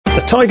The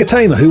Tiger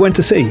Tamer Who Went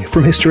to Sea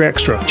from History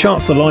Extra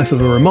charts the life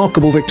of a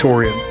remarkable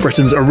Victorian,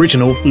 Britain's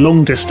original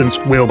long-distance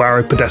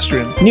wheelbarrow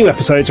pedestrian. New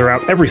episodes are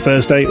out every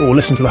Thursday, or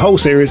listen to the whole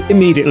series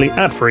immediately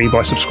ad-free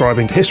by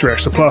subscribing to History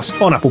Extra Plus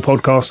on Apple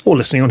Podcasts or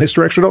listening on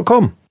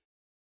historyextra.com.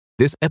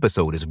 This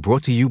episode is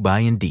brought to you by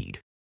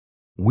Indeed.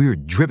 We're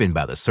driven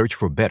by the search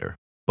for better,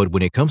 but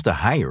when it comes to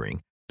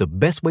hiring, the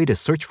best way to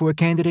search for a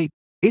candidate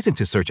isn't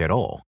to search at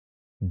all.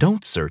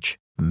 Don't search,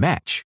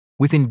 match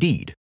with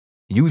Indeed.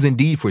 Use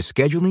Indeed for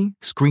scheduling,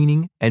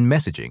 screening, and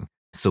messaging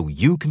so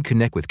you can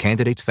connect with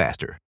candidates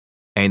faster.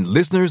 And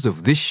listeners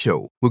of this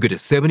show will get a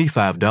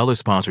 $75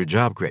 sponsored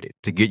job credit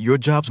to get your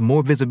jobs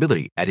more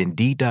visibility at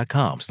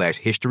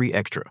Indeed.com/History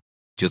Extra.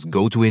 Just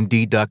go to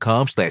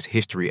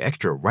Indeed.com/History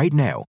Extra right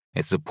now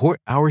and support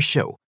our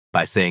show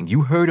by saying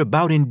you heard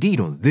about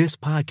Indeed on this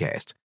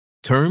podcast.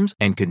 Terms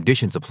and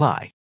conditions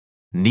apply.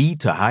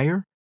 Need to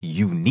hire?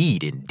 You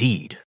need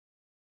Indeed.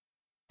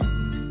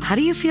 How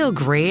do you feel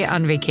great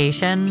on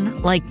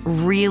vacation? Like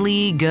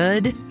really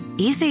good?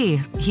 Easy.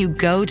 You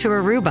go to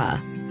Aruba.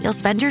 You'll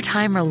spend your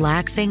time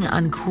relaxing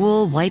on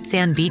cool white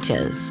sand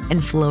beaches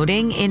and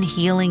floating in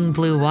healing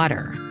blue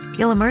water.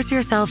 You'll immerse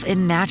yourself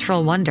in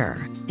natural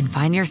wonder and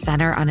find your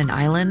center on an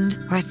island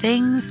where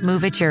things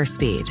move at your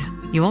speed.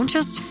 You won't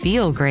just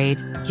feel great,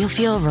 you'll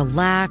feel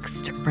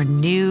relaxed,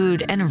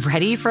 renewed, and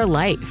ready for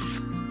life.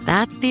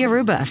 That's the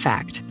Aruba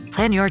effect.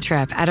 Plan your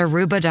trip at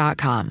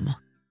Aruba.com.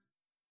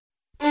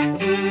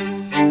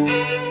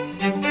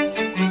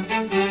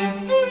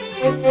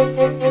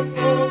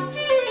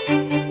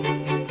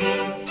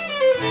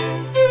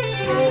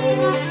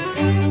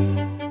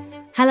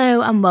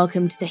 Hello and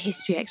welcome to the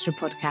History Extra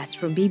podcast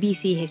from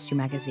BBC History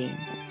Magazine,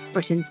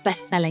 Britain's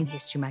best-selling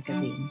history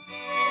magazine.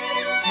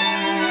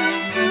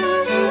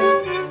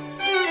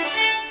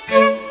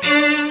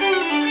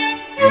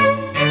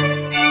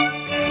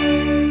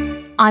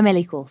 I'm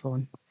Ellie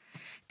Cawthorne.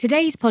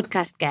 Today's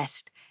podcast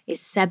guest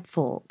is Seb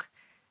Falk,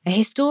 a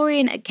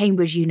historian at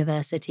Cambridge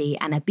University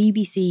and a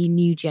BBC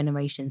New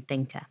Generation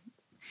thinker.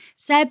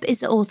 Seb is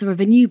the author of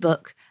a new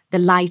book, The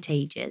Light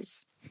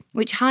Ages,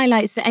 which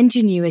highlights the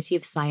ingenuity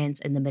of science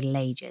in the Middle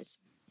Ages.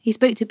 He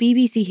spoke to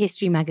BBC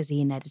History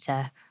Magazine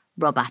editor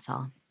Rob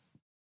Attar.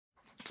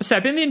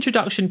 Seb, in the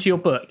introduction to your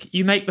book,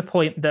 you make the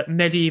point that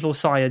medieval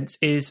science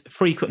is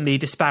frequently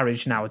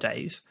disparaged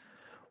nowadays.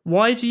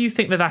 Why do you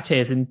think that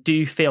is, and do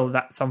you feel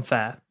that's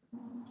unfair?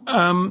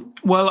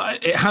 Well,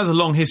 it has a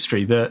long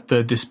history.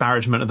 The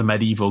disparagement of the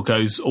medieval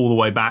goes all the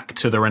way back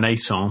to the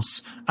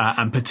Renaissance,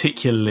 and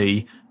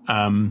particularly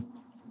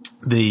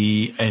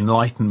the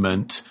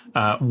Enlightenment,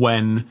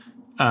 when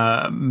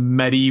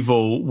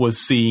medieval was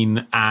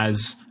seen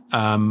as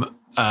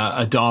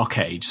a dark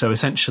age. So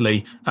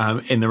essentially,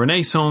 in the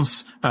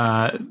Renaissance,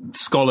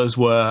 scholars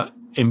were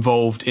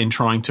involved in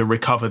trying to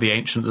recover the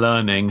ancient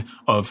learning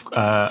of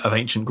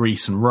ancient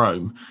Greece and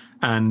Rome,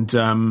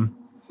 and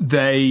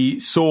they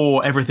saw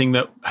everything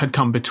that had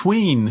come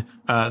between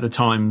the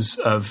times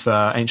of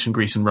ancient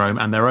Greece and Rome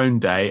and their own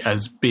day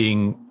as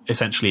being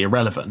essentially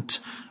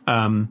irrelevant.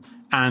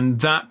 And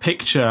that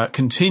picture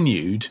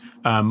continued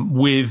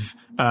with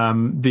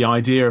the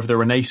idea of the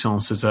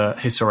Renaissance as a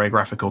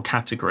historiographical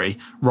category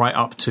right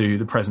up to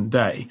the present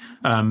day.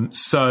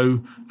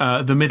 So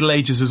the Middle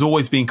Ages has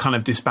always been kind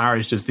of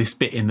disparaged as this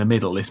bit in the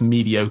middle, this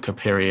mediocre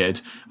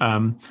period.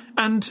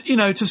 And, you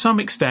know, to some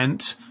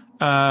extent,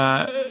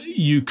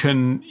 you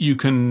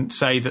can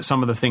say that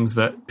some of the things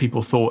that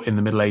people thought in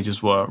the Middle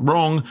Ages were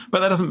wrong, but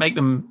that doesn't make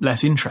them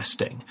less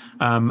interesting.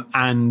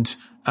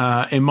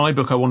 In my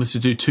book, I wanted to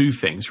do two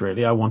things,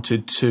 really. I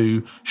wanted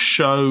to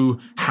show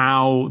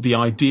how the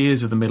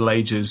ideas of the Middle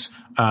Ages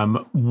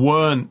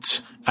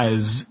weren't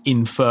as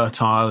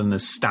infertile and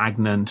as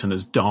stagnant and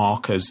as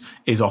dark as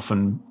is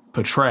often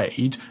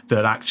portrayed,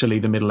 that actually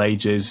the Middle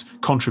Ages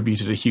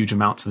contributed a huge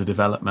amount to the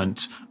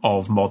development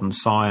of modern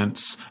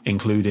science,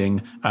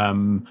 including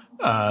the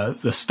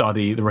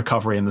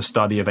recovery and the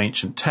study of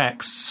ancient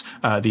texts,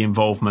 the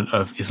involvement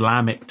of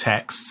Islamic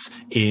texts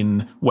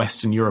in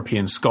Western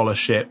European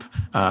scholarship,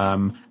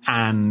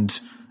 and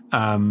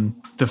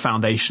the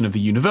foundation of the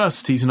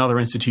universities and other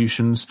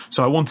institutions.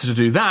 So I wanted to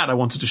do that. I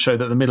wanted to show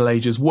that the Middle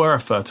Ages were a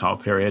fertile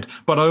period,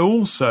 but I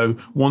also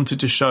wanted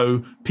to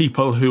show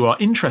people who are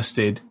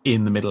interested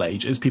in the Middle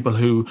Ages, people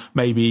who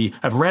maybe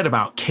have read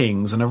about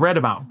kings and have read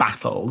about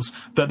battles,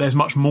 that there's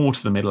much more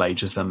to the Middle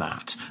Ages than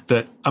that.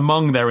 That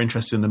among their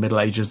interest in the Middle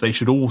Ages, they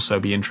should also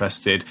be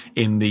interested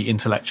in the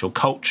intellectual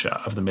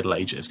culture of the Middle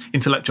Ages.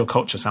 Intellectual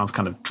culture sounds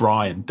kind of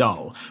dry and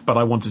dull, but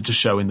I wanted to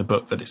show in the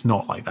book that it's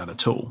not like that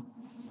at all.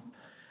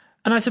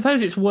 And I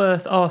suppose it's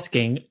worth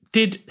asking,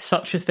 did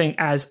such a thing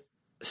as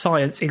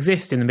science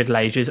exist in the Middle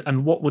Ages,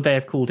 and what would they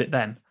have called it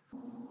then?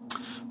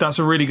 That's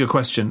a really good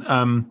question.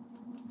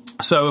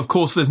 So, of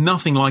course, there's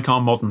nothing like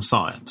our modern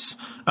science.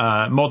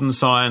 Modern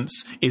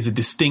science is a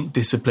distinct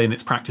discipline.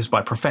 It's practiced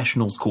by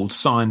professionals called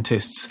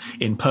scientists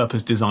in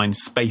purpose-designed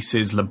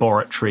spaces,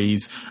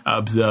 laboratories,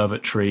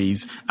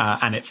 observatories,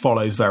 and it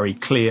follows very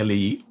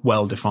clearly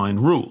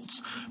well-defined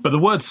rules. But the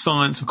word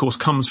science, of course,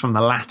 comes from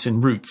the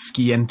Latin root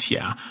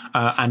scientia,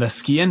 and a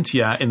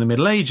scientia in the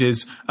Middle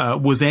Ages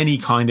was any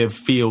kind of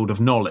field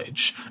of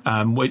knowledge,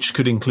 which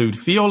could include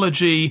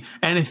theology,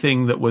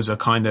 anything that was a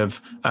kind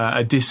of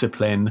a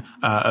discipline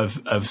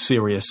of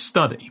serious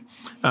study.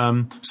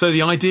 So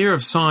the idea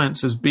of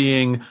science as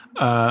being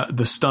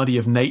the study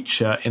of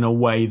nature in a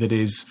way that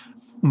is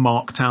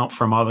marked out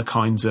from other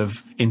kinds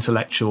of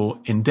intellectual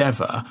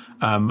endeavour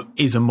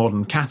is a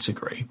modern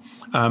category.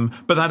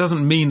 But that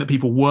doesn't mean that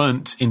people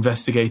weren't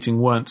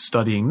investigating, weren't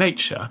studying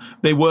nature.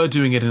 They were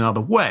doing it in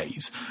other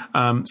ways.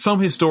 Some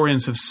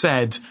historians have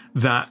said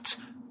that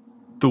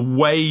the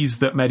ways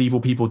that medieval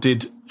people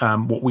did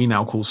what we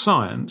now call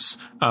science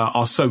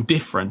are so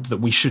different that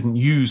we shouldn't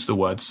use the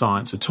word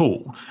science at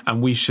all.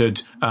 And we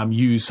should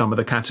use some of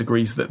the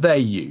categories that they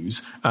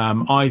use,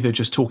 either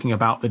just talking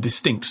about the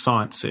distinct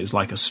sciences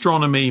like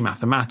astronomy,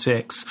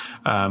 mathematics,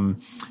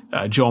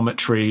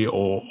 geometry,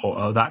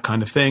 or that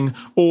kind of thing,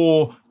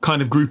 or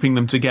kind of grouping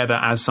them together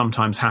as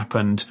sometimes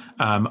happened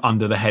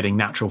under the heading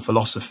natural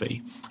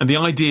philosophy. And the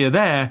idea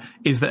there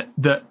is that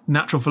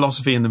natural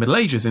philosophy in the Middle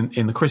Ages,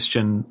 in the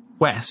Christian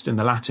West, in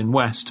the Latin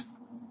West,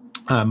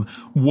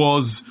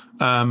 was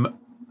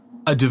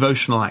a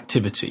devotional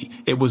activity.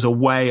 It was a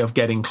way of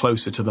getting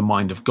closer to the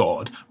mind of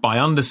God. By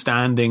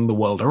understanding the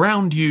world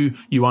around you,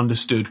 you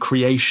understood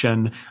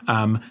creation,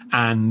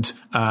 and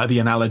the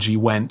analogy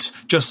went,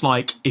 just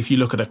like if you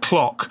look at a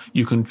clock,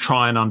 you can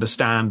try and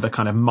understand the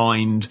kind of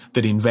mind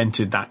that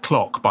invented that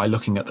clock by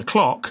looking at the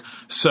clock.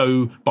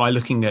 So by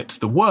looking at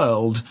the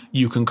world,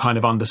 you can kind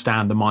of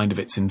understand the mind of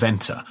its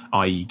inventor,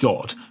 i.e.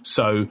 God.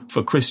 So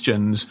for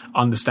Christians,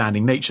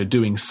 understanding nature,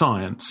 doing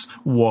science,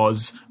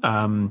 was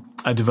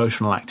a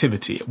devotional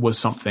activity. It was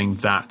something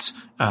that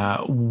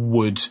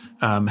would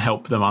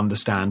help them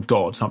understand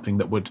God, something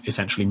that would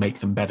essentially make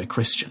them better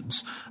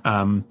Christians.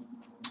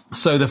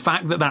 So the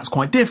fact that that's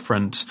quite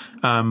different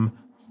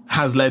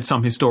has led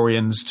some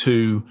historians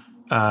to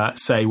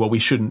say, well, we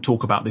shouldn't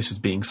talk about this as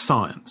being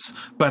science.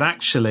 But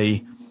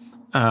actually,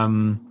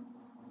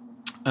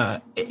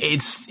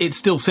 it's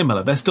still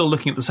similar. They're still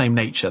looking at the same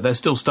nature. They're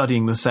still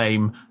studying the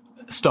same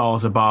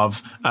stars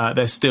above.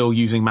 They're still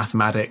using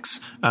mathematics.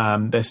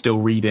 They're still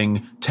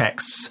reading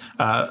texts.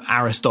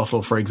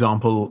 Aristotle, for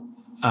example,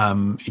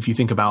 if you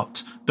think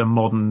about the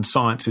modern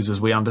sciences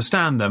as we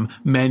understand them,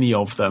 many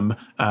of them,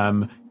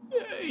 from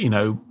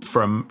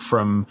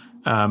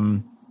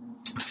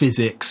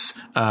physics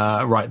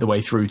right the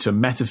way through to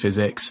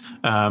metaphysics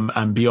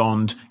and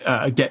beyond,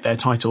 get their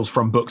titles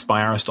from books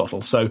by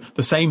Aristotle. So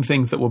the same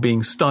things that were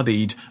being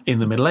studied in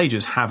the Middle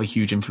Ages have a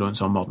huge influence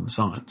on modern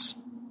science.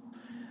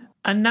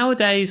 And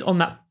nowadays, on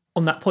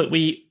that point,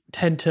 we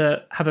tend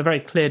to have a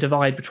very clear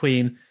divide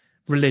between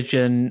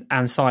religion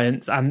and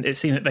science, and it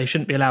seems that they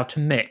shouldn't be allowed to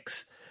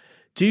mix.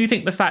 Do you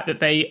think the fact that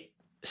they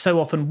so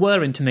often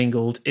were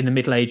intermingled in the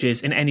Middle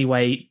Ages in any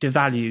way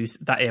devalues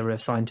that era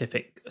of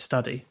scientific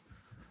study?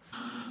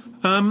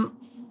 No,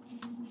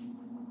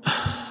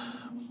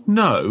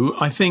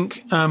 I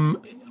think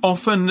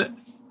often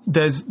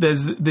there's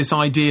this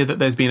idea that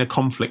there's been a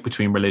conflict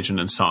between religion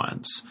and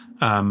science,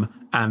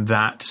 and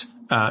that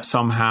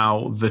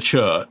somehow the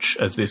church,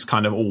 as this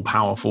kind of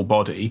all-powerful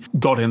body,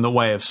 got in the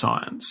way of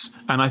science.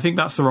 And I think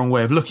that's the wrong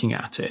way of looking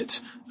at it.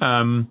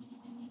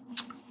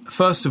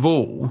 First of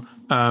all,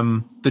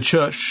 the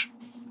church,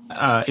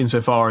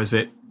 insofar as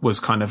it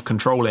was kind of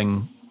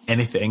controlling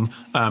anything,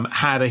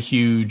 had a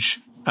huge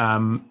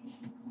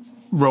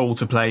role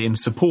to play in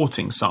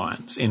supporting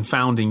science, in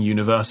founding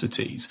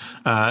universities.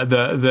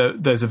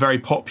 There's a very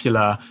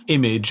popular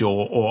image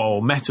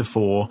or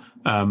metaphor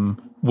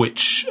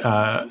which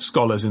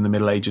scholars in the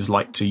Middle Ages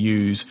like to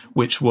use,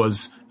 which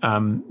was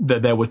that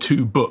there were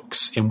two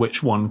books in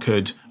which one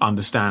could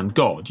understand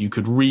God. You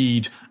could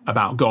read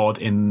about God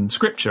in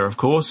Scripture, of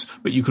course,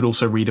 but you could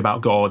also read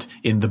about God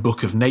in the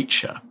book of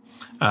nature.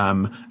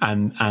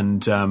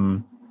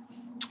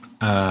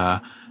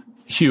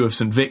 Hugh of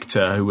St.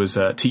 Victor, who was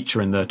a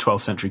teacher in the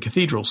 12th century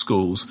cathedral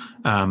schools,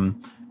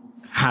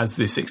 has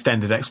this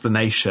extended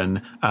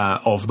explanation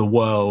of the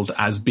world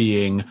as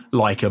being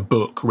like a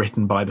book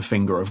written by the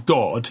finger of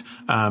God.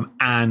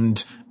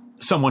 And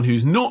someone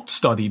who's not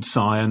studied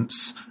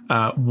science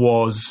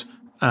was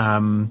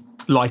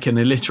like an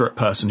illiterate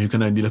person who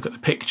can only look at the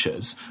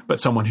pictures, but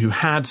someone who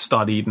had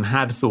studied and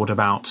had thought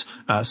about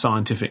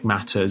scientific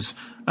matters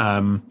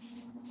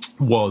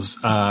was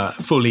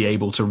fully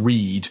able to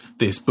read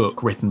this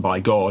book written by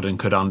God and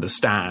could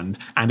understand,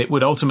 and it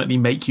would ultimately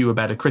make you a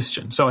better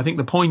Christian. So I think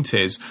the point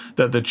is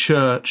that the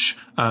church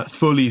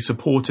fully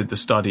supported the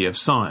study of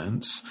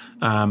science,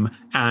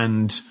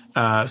 and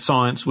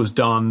science was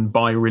done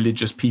by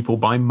religious people,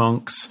 by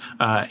monks,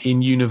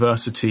 in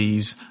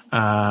universities,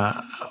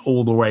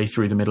 all the way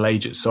through the Middle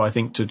Ages. So I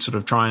think to sort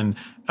of try and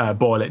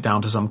boil it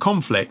down to some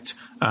conflict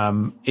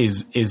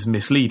is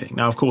misleading.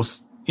 Now, of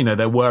course,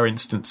 there were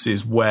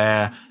instances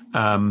where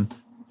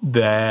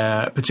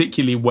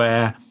particularly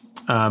where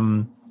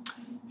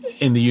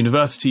in the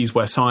universities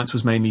where science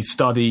was mainly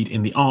studied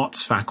in the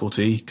arts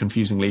faculty,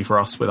 confusingly for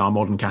us with our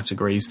modern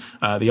categories,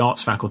 the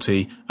arts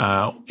faculty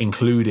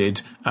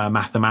included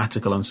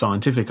mathematical and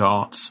scientific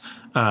arts.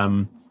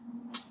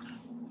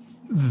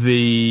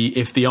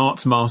 If the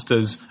arts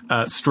masters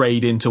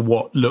strayed into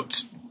what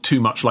looked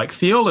too much like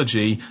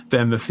theology,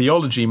 then the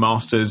theology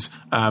masters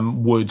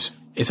would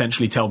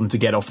essentially tell them to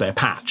get off their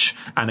patch.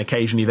 And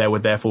occasionally there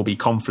would therefore be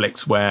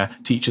conflicts where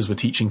teachers were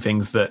teaching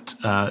things that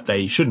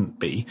they shouldn't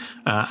be.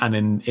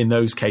 And in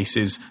those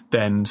cases,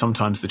 then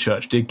sometimes the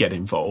church did get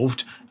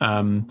involved.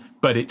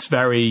 But it's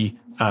very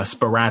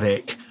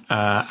sporadic,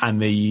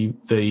 and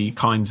the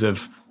kinds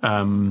of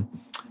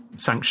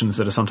sanctions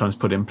that are sometimes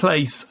put in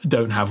place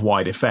don't have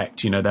wide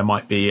effect. There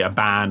might be a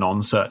ban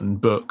on certain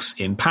books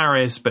in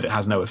Paris, but it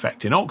has no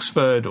effect in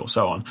Oxford, or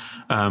so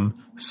on.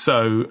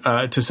 So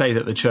to say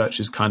that the church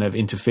is kind of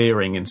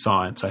interfering in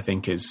science, I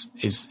think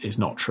is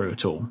not true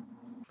at all.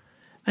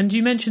 And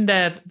you mentioned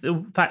there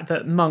the fact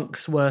that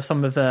monks were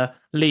some of the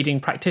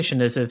leading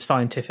practitioners of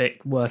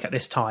scientific work at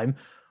this time.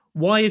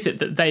 Why is it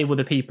that they were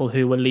the people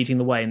who were leading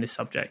the way in this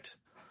subject?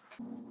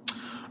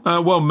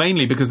 Well,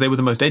 mainly because they were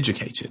the most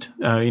educated.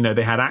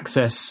 They had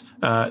access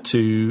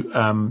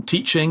to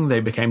teaching. They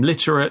became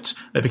literate.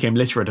 They became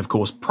literate, of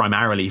course,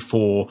 primarily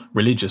for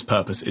religious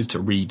purposes, to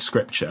read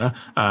scripture.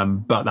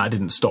 But that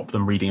didn't stop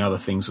them reading other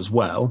things as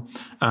well.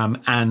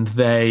 And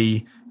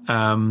they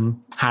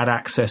had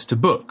access to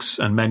books,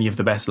 and many of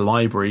the best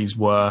libraries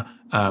were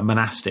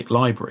monastic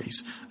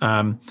libraries.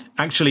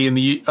 Actually, in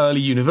the early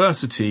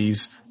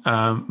universities,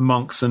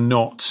 monks are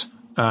not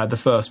the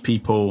first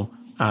people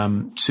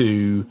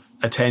to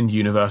attend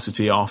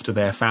university after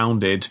they're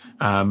founded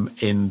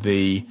in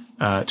the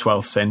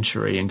 12th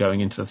century and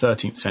going into the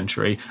 13th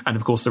century. And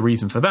of course, the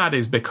reason for that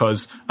is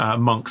because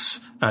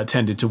monks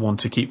tended to want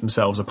to keep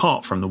themselves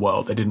apart from the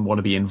world. They didn't want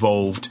to be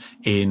involved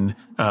in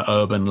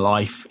urban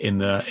life in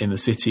the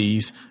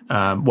cities.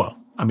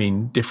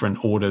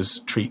 Different orders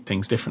treat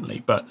things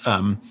differently, but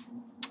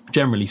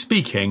generally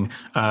speaking,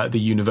 the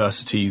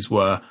universities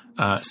were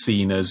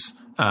seen as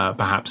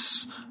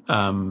perhaps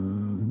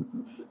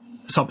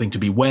something to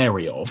be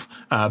wary of.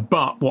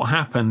 But what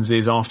happens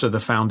is, after the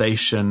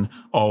foundation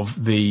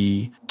of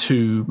the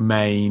two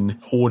main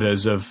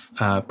orders of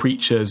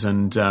preachers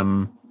and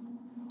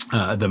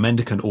the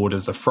mendicant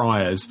orders, the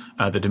friars,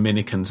 the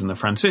Dominicans and the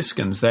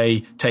Franciscans, they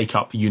take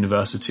up the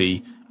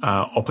university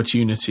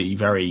opportunity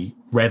very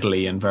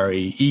readily and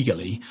very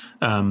eagerly.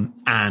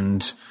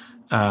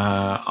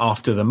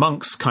 After the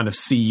monks kind of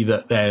see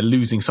that they're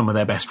losing some of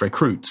their best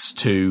recruits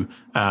to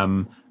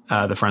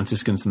the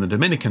Franciscans and the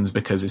Dominicans,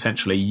 because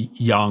essentially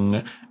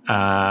young,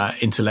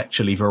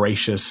 intellectually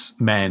voracious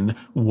men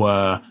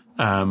were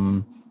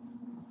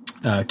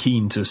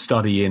keen to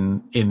study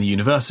in the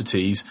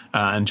universities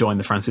and join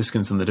the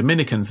Franciscans and the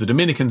Dominicans. The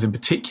Dominicans in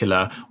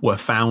particular were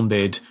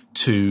founded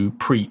to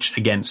preach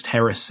against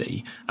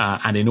heresy.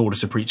 And in order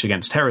to preach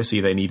against heresy,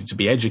 they needed to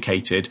be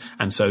educated.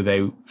 And so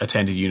they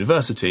attended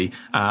university.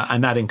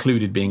 And that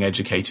included being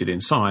educated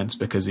in science,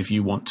 because if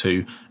you want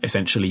to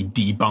essentially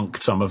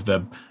debunk some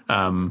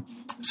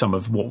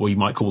of what we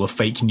might call the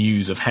fake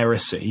news of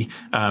heresy,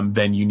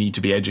 then you need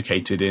to be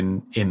educated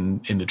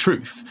in the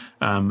truth.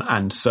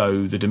 And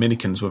so the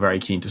Dominicans were very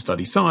keen to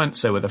study science.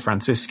 So were the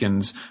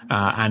Franciscans,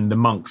 and the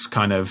monks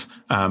kind of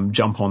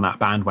jump on that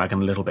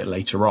bandwagon a little bit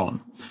later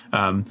on.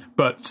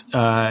 But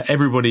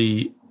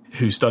everybody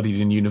who studied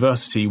in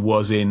university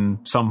was in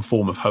some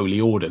form of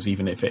holy orders,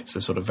 even if it's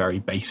a sort of very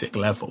basic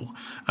level.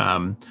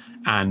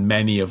 And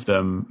many of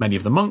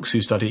the monks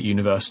who study at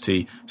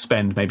university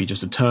spend maybe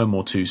just a term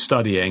or two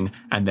studying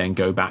and then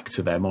go back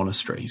to their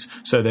monasteries.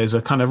 So there's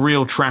a kind of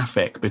real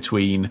traffic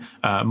between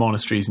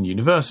monasteries and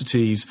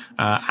universities,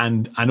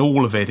 and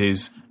all of it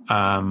is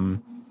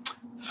under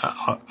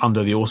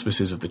the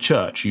auspices of the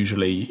church.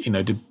 Usually,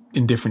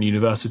 in different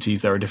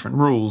universities there are different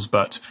rules,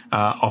 but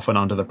often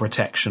under the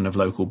protection of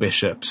local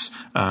bishops,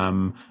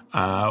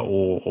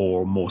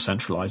 or more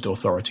centralized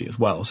authority as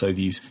well. So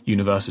these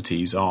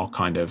universities are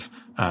kind of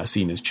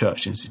seen as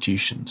church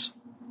institutions.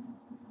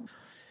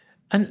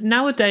 And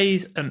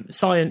nowadays,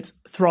 science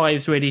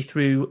thrives really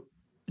through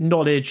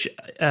knowledge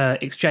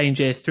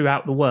exchanges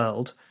throughout the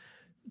world.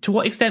 To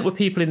what extent were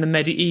people in the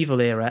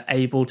medieval era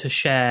able to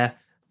share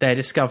their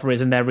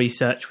discoveries and their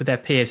research with their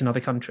peers in other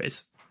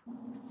countries?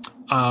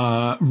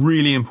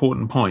 Really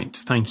important point.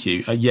 Thank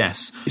you.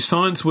 Yes,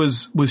 science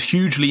was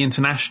hugely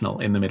international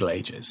in the Middle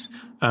Ages.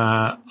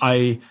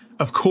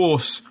 Of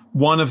course,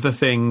 one of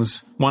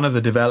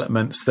the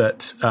developments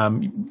that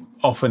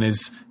often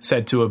is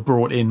said to have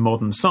brought in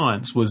modern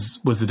science was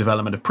the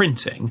development of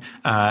printing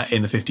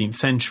in the 15th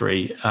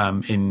century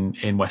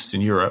in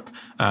Western Europe,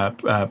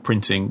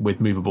 printing with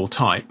movable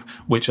type,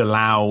 which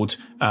allowed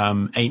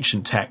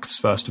ancient texts,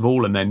 first of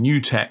all, and then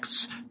new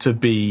texts to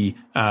be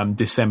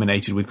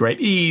disseminated with great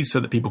ease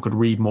so that people could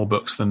read more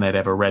books than they'd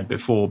ever read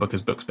before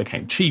because books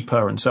became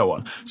cheaper and so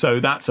on. So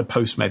that's a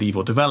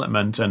post-medieval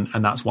development,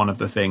 and that's one of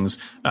the things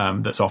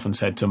that's often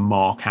said to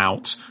mark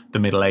out the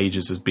Middle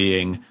Ages as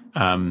being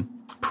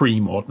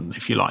pre-modern,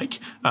 if you like.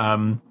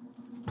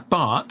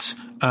 But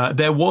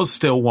there was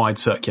still wide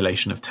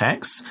circulation of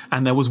texts,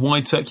 and there was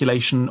wide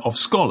circulation of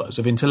scholars,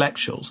 of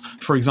intellectuals.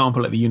 For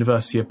example, at the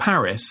University of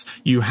Paris,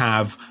 you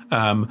have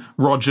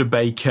Roger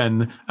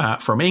Bacon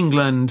from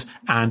England,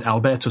 and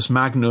Albertus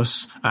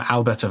Magnus,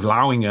 Albert of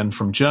Lauingen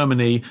from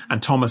Germany,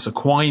 and Thomas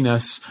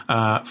Aquinas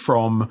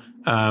from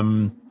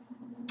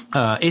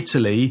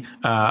Italy,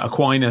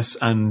 Aquinas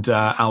and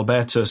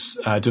Albertus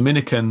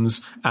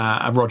Dominicans,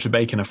 Roger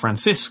Bacon a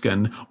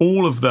Franciscan,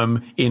 all of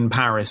them in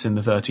Paris in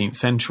the 13th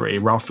century,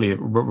 roughly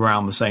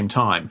around the same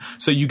time.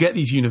 So you get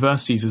these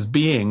universities as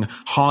being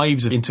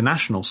hives of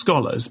international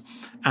scholars,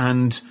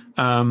 and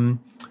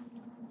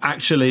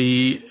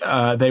actually,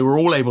 they were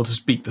all able to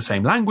speak the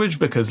same language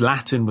because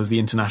Latin was the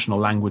international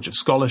language of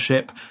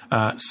scholarship.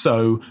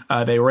 So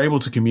they were able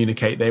to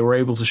communicate, they were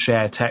able to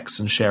share texts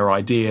and share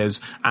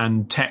ideas,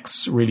 and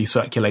texts really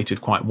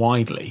circulated quite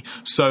widely.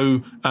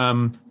 So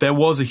there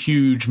was a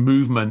huge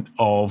movement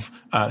of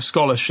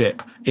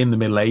scholarship in the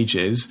Middle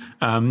Ages,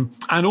 and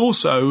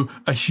also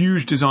a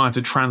huge desire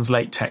to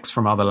translate texts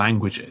from other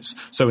languages.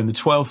 So in the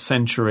 12th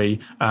century,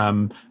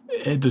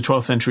 the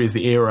 12th century is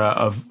the era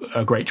of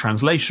a great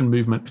translation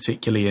movement,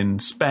 particularly in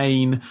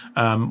Spain,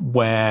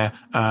 where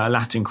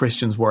Latin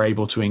Christians were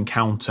able to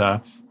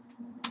encounter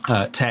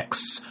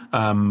texts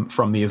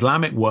from the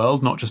Islamic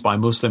world, not just by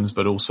Muslims,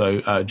 but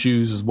also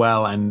Jews as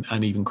well,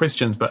 and even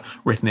Christians, but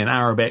written in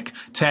Arabic,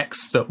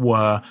 texts that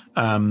were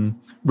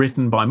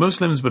written by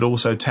Muslims, but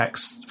also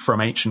texts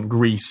from ancient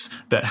Greece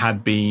that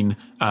had been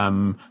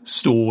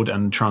stored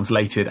and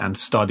translated and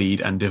studied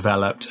and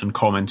developed and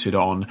commented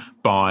on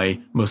by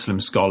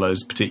Muslim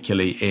scholars,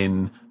 particularly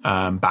in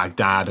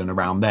Baghdad and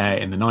around there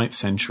in the 9th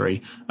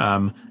century.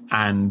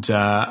 And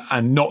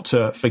not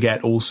to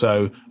forget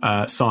also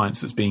science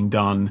that's being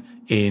done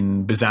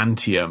in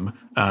Byzantium,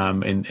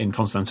 in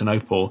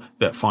Constantinople,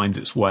 that finds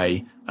its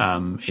way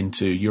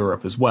into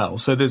Europe as well.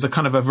 So there's a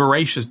kind of a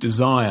voracious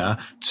desire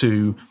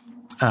to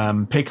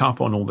pick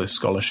up on all this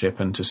scholarship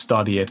and to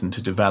study it and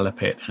to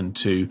develop it and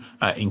to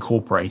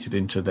incorporate it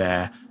into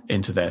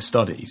their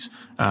studies.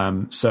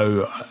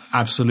 So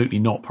absolutely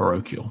not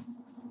parochial.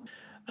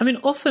 I mean,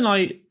 often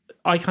I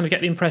kind of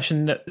get the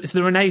impression that it's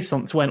the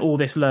Renaissance when all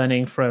this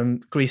learning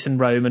from Greece and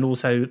Rome and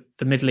also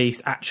the Middle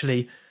East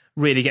actually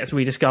really gets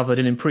rediscovered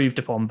and improved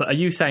upon. But are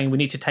you saying we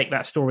need to take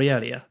that story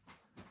earlier?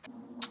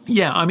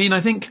 Yeah, I mean,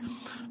 I think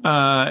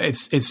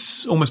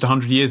it's almost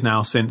 100 years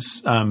now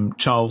since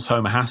Charles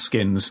Homer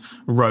Haskins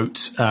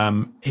wrote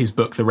his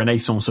book, The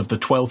Renaissance of the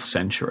 12th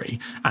Century.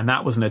 And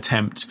that was an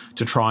attempt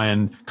to try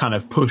and kind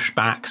of push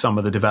back some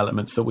of the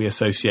developments that we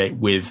associate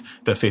with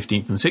the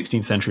 15th and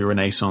 16th century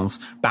Renaissance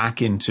back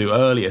into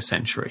earlier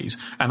centuries.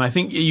 And I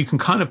think you can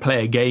kind of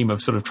play a game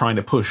of sort of trying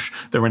to push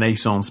the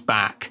Renaissance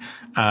back.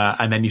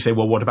 And then you say,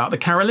 well, what about the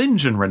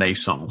Carolingian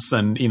Renaissance?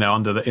 And, you know,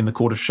 in the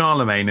court of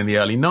Charlemagne in the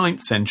early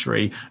 9th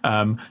century,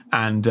 and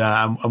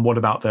what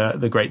about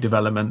the great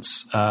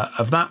developments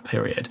of that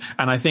period?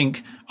 And I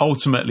think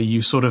ultimately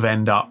you sort of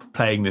end up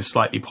playing this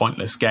slightly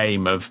pointless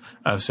game of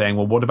saying,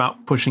 well, what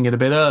about pushing it a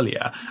bit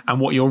earlier?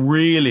 And what you're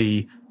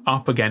really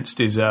up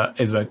against is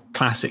a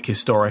classic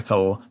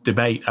historical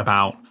debate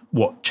about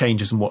what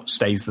changes and what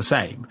stays the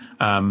same.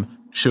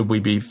 Should we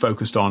be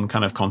focused on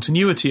kind of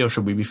continuity or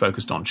should we be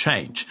focused on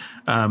change?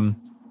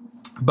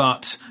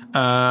 But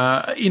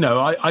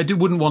I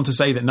wouldn't want to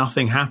say that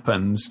nothing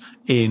happens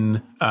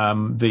in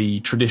the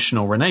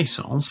traditional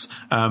Renaissance.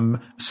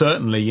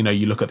 Certainly,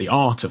 you look at the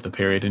art of the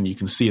period and you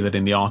can see that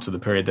in the art of the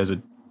period, there's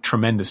a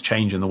tremendous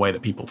change in the way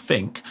that people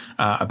think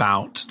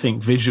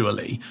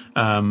visually.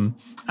 And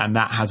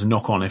that has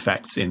knock-on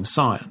effects in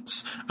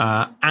science.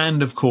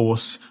 And of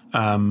course,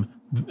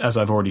 as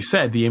I've already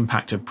said, the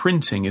impact of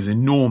printing is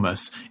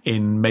enormous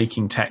in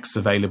making texts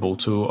available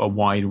to a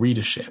wide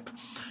readership.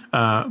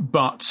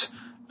 But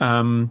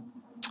I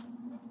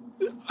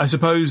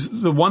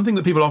suppose the one thing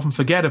that people often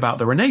forget about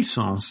the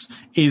Renaissance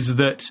is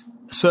that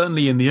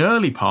certainly in the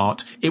early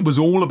part, it was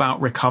all about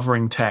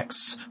recovering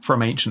texts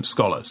from ancient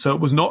scholars. So it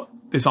was not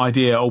this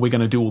idea, oh, we're going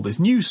to do all this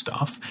new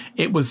stuff.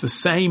 It was the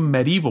same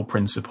medieval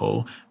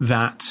principle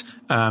that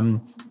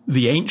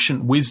the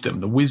ancient wisdom,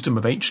 the wisdom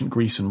of ancient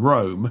Greece and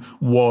Rome,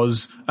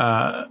 was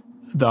the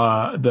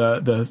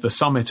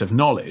summit of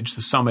knowledge,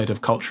 the summit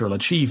of cultural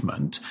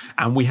achievement,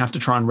 and we have to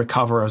try and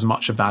recover as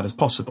much of that as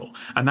possible.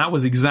 And that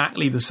was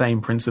exactly the same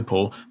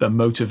principle that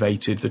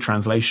motivated the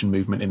translation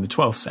movement in the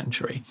 12th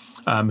century.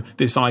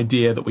 This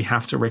idea that we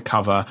have to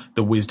recover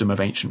the wisdom of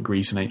ancient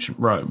Greece and ancient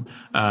Rome.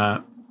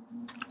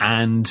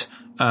 And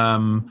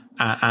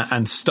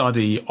and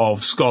study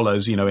of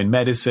scholars. In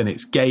medicine,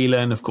 it's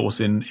Galen, of course,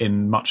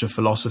 in much of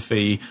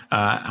philosophy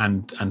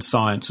and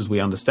science as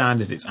we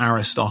understand it, it's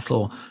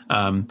Aristotle,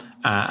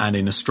 and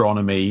in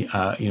astronomy,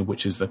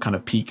 which is the kind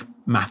of peak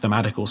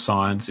mathematical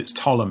science, it's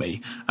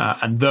Ptolemy,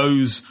 and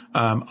those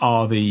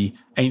are the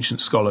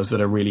ancient scholars that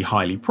are really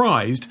highly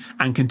prized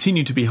and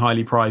continue to be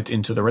highly prized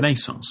into the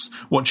Renaissance.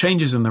 What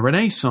changes in the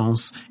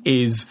Renaissance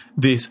is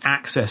this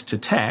access to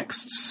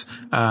texts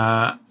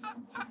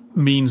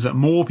means that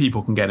more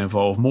people can get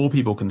involved, more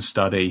people can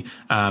study,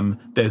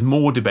 there's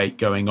more debate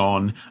going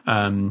on,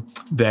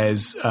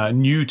 there's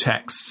new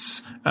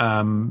texts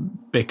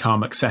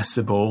become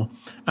accessible,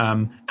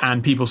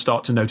 and people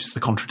start to notice the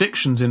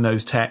contradictions in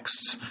those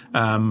texts,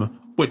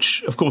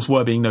 which of course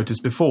were being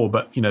noticed before,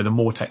 but the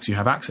more texts you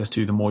have access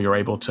to, the more you're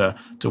able to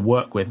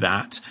work with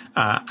that,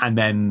 and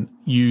then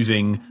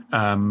using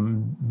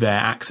their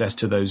access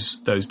to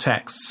those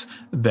texts,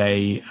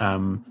 they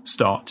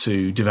start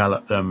to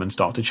develop them and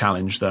start to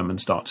challenge them and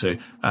start to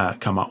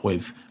come up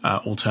with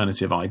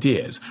alternative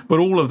ideas. But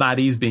all of that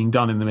is being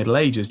done in the Middle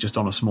Ages, just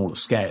on a smaller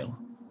scale.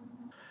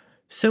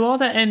 So are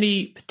there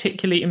any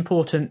particularly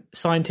important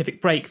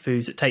scientific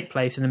breakthroughs that take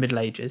place in the Middle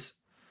Ages?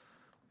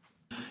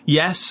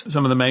 Yes,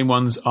 some of the main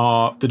ones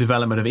are the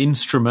development of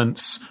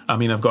instruments. I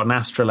mean, I've got an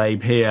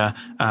astrolabe here,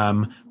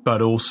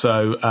 but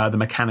also the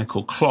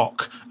mechanical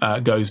clock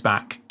goes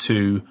back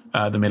to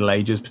the Middle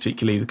Ages,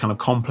 particularly the kind of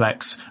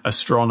complex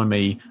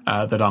astronomy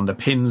that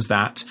underpins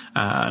that,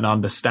 and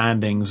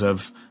understandings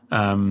of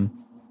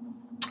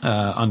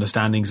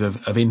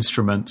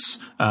instruments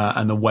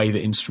and the way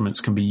that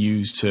instruments can be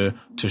used to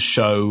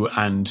show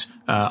and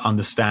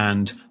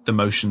understand the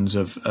motions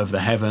of the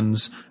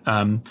heavens.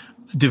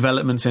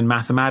 Developments in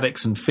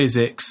mathematics and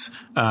physics,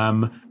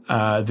 the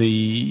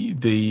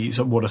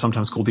what are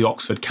sometimes called the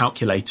Oxford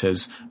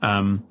calculators,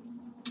 in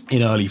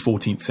early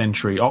 14th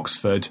century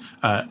Oxford,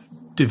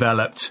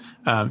 developed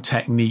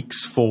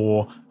techniques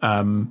for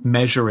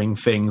measuring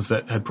things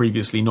that had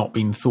previously not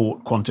been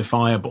thought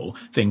quantifiable,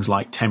 things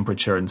like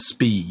temperature and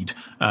speed,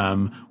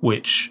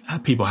 which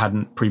people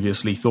hadn't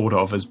previously thought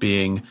of as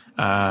being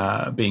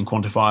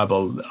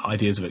quantifiable,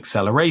 ideas of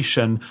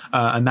acceleration,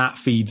 and that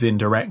feeds in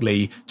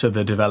directly to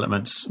the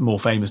developments, more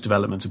famous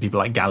developments of people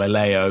like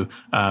Galileo,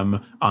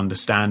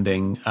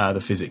 understanding the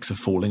physics of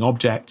falling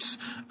objects.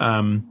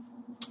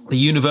 The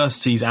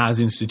universities as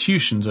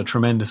institutions are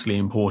tremendously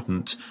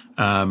important,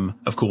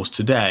 of course,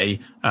 today,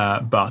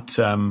 but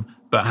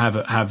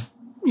have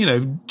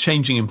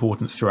changing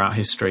importance throughout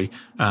history,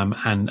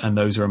 and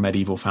those are a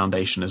medieval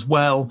foundation as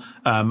well.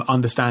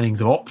 Understandings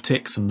of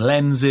optics and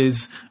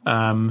lenses,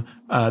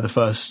 the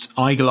first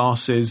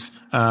eyeglasses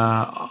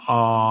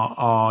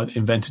are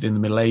invented in the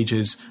Middle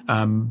Ages,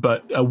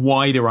 but a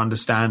wider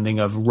understanding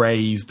of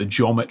rays, the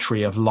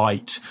geometry of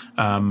light,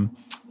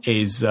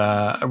 is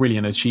really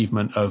an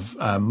achievement of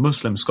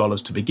Muslim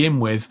scholars to begin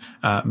with,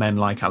 men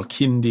like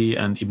Al-Kindi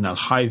and Ibn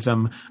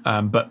al-Haytham,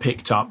 but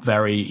picked up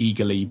very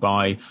eagerly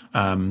by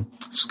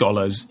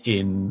scholars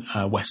in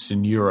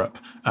Western Europe,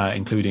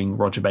 including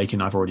Roger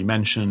Bacon, I've already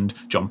mentioned,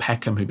 John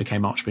Peckham, who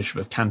became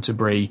Archbishop of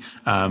Canterbury,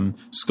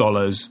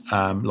 scholars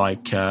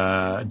like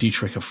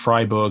Dietrich of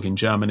Freiburg in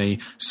Germany.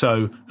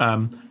 So,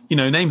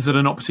 names that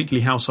are not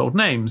particularly household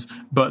names,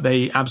 but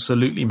they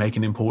absolutely make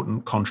an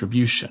important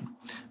contribution.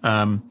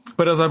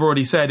 But as I've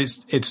already said,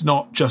 it's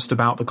not just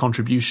about the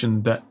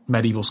contribution that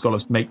medieval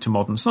scholars make to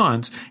modern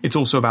science. It's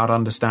also about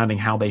understanding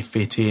how they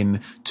fit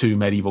in to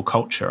medieval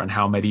culture and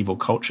how medieval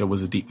culture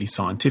was a deeply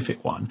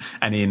scientific one.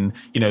 And in,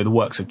 the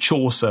works of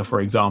Chaucer,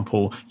 for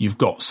example, you've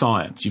got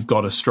science, you've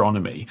got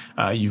astronomy,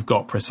 you've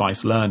got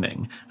precise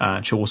learning.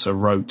 Chaucer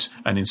wrote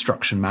an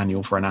instruction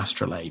manual for an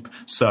astrolabe.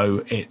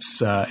 So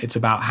it's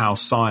about how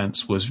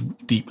science was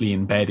deeply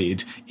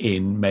embedded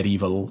in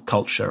medieval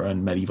culture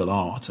and medieval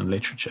art and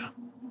literature.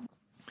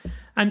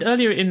 And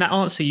earlier in that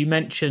answer, you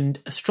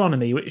mentioned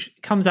astronomy, which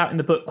comes out in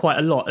the book quite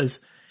a lot, as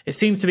it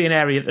seems to be an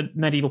area that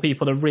medieval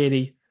people are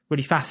really,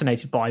 really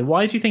fascinated by.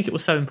 Why do you think it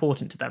was so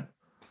important to them?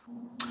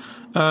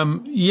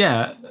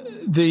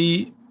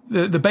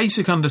 The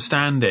basic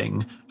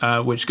understanding,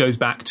 which goes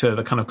back to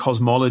the kind of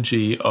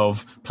cosmology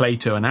of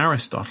Plato and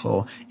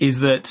Aristotle,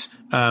 is that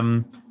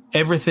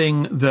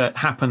everything that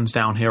happens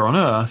down here on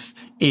Earth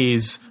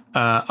is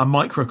a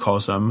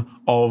microcosm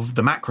of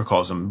the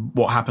macrocosm,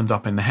 what happens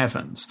up in the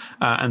heavens.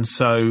 And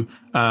so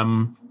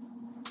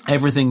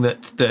everything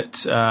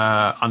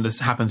that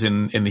happens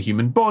in the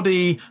human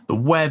body, the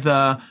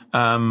weather,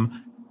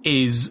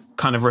 is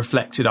kind of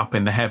reflected up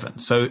in the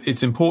heavens. So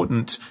it's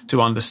important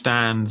to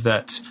understand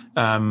that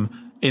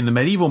in the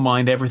medieval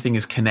mind, everything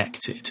is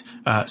connected.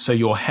 So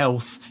your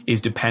health is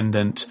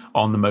dependent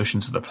on the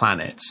motions of the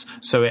planets.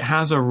 So it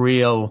has a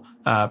real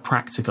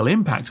practical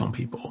impact on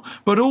people.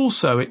 But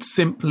also it's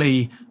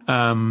simply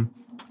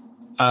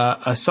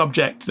a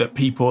subject that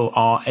people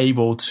are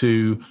able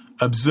to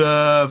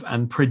observe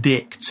and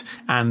predict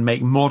and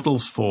make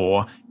models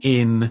for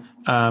in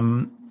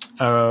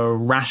a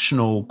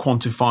rational,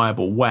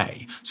 quantifiable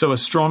way. So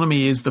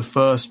astronomy is the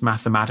first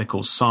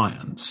mathematical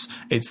science.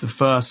 It's the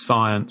first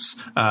science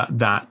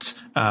that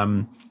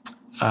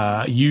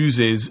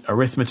uses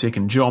arithmetic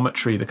and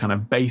geometry, the kind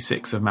of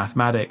basics of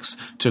mathematics,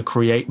 to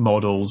create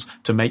models,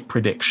 to make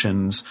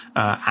predictions,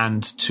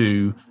 and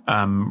to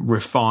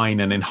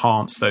refine and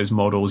enhance those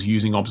models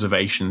using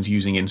observations,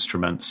 using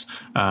instruments,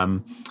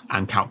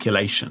 and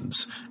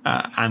calculations.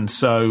 And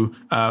so,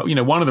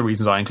 one of the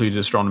reasons I included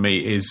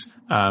astronomy is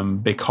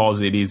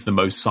because it is the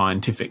most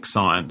scientific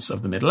science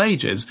of the Middle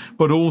Ages,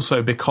 but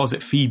also because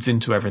it feeds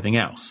into everything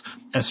else.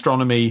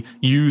 Astronomy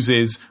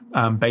uses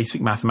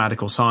basic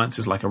mathematical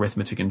sciences like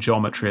arithmetic and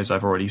geometry, as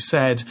I've already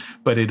said,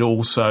 but it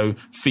also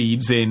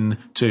feeds in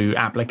to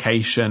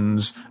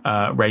applications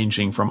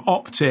ranging from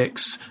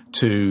optics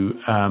to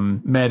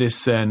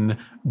medicine,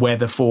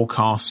 weather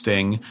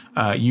forecasting,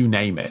 you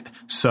name it.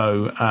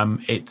 So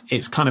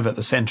it's kind of at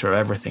the center of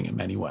everything in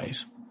many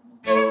ways.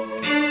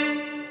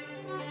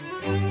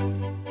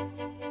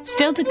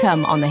 Still to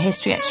come on the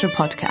History Extra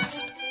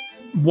podcast.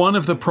 One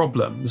of the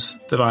problems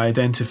that I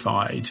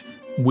identified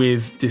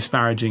with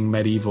disparaging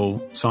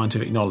medieval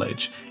scientific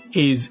knowledge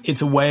is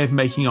it's a way of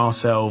making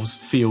ourselves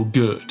feel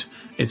good.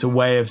 It's a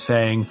way of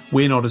saying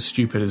we're not as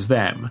stupid as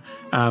them.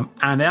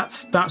 And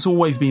that's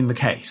always been the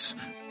case.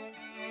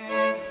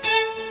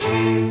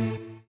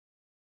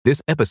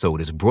 This episode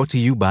is brought to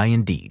you by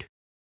Indeed.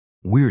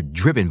 We're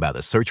driven by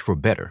the search for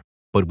better,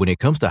 but when it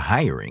comes to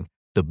hiring,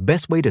 the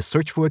best way to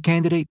search for a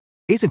candidate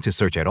isn't to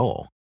search at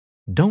all.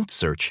 Don't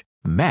search,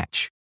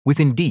 match with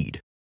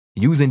Indeed.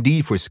 Use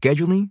Indeed for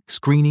scheduling,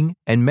 screening,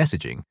 and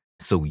messaging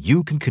so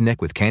you can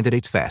connect with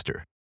candidates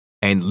faster.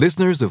 And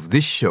listeners of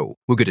this show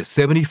will get a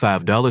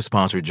 $75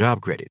 sponsored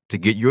job credit to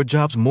get your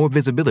jobs more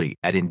visibility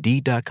at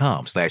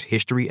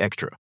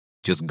Indeed.com/HistoryExtra.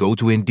 Just go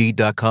to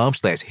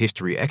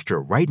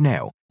Indeed.com/HistoryExtra right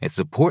now and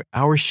support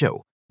our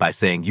show by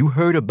saying you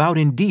heard about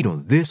Indeed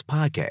on this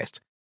podcast.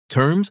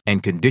 Terms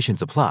and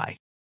conditions apply.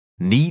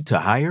 Need to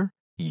hire?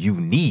 You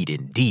need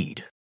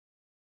Indeed.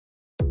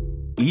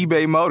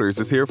 eBay Motors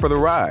is here for the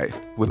ride.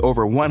 With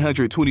over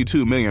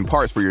 122 million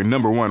parts for your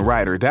number one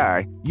ride or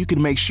die, you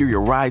can make sure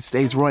your ride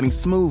stays running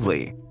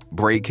smoothly.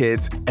 Brake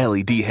kits,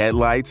 LED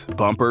headlights,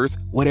 bumpers,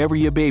 whatever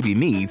your baby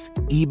needs,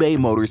 eBay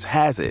Motors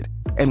has it.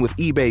 And with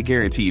eBay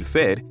Guaranteed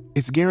Fit,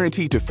 it's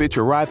guaranteed to fit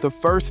your ride the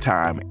first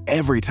time,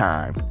 every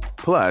time.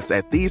 Plus,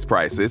 at these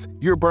prices,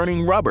 you're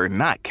burning rubber,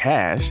 not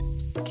cash.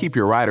 Keep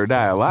your ride or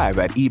die alive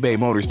at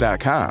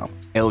ebaymotors.com.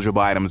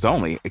 Eligible items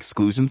only.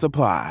 Exclusions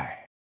apply.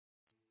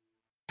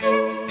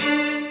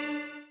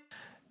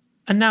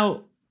 And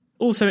now,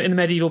 also in the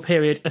medieval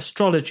period,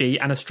 astrology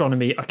and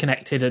astronomy are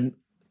connected, and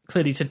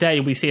clearly today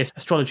we see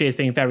astrology as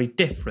being very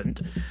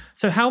different.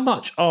 So how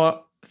much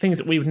are things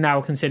that we would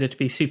now consider to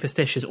be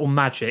superstitious or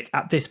magic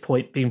at this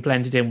point being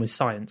blended in with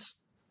science?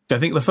 I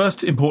think the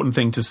first important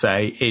thing to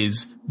say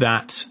is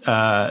that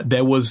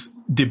there was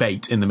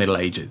debate in the Middle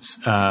Ages.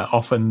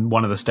 Often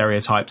one of the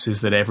stereotypes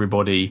is that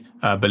everybody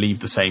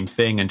believed the same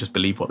thing and just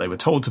believed what they were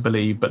told to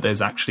believe, but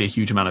there's actually a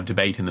huge amount of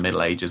debate in the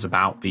Middle Ages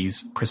about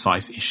these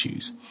precise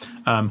issues.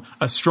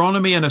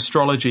 Astronomy and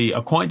astrology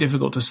are quite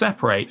difficult to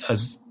separate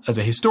as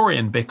a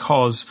historian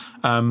because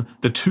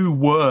the two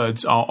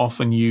words are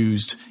often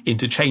used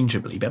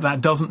interchangeably, but that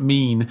doesn't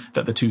mean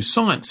that the two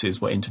sciences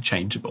were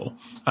interchangeable.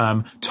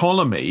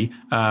 Ptolemy,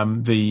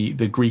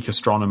 the Greek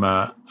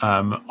astronomer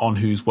on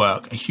whose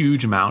work a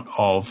huge amount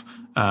of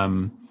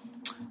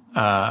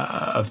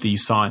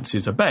these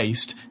sciences are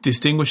based,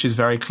 distinguishes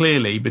very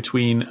clearly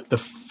between the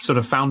sort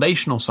of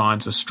foundational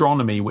science,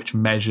 astronomy, which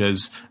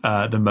measures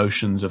the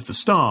motions of the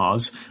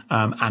stars,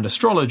 and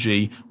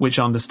astrology, which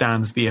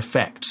understands the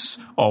effects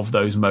of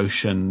those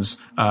motions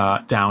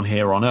down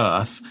here on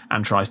Earth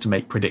and tries to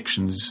make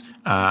predictions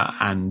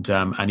and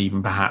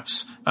even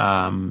perhaps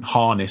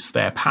harness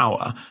their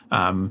power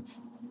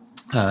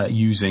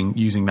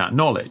using that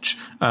knowledge.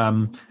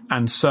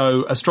 And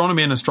so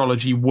astronomy and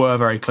astrology were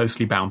very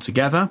closely bound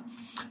together.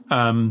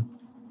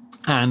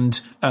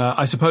 And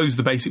I suppose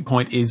the basic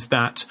point is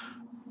that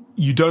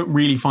you don't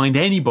really find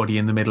anybody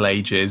in the Middle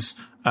Ages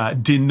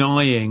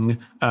denying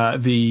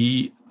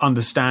the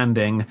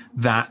understanding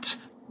that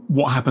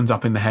what happens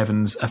up in the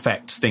heavens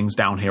affects things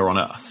down here on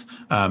Earth.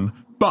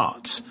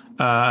 But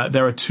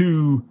there are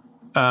two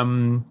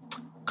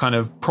kind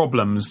of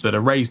problems that are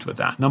raised with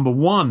that. Number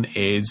one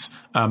is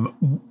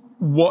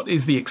what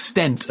is the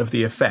extent of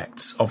the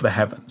effects of the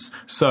heavens?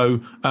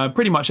 So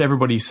pretty much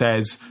everybody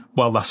says,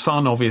 well, the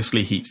sun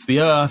obviously heats the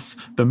earth,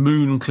 the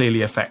moon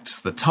clearly affects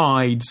the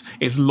tides,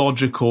 it's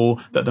logical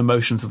that the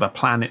motions of the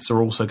planets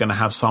are also going to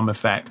have some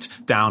effect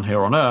down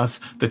here on Earth.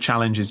 The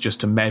challenge is just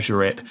to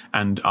measure it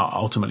and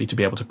ultimately to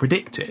be able to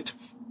predict it.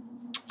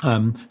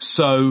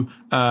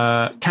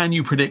 Can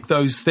you predict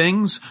those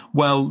things?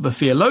 Well, the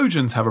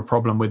theologians have a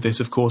problem with this,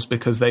 of course,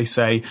 because they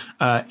say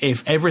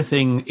if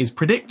everything is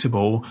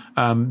predictable,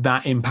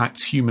 that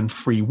impacts human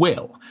free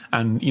will.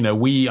 And,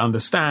 we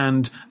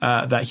understand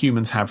that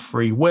humans have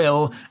free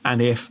will,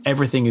 and if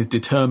everything is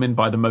determined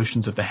by the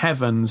motions of the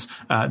heavens,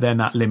 then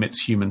that limits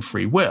human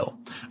free will.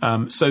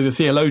 So the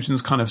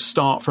theologians kind of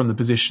start from the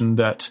position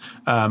that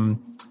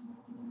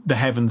the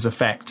heavens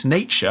affect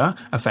nature,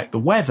 affect the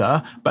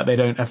weather, but they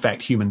don't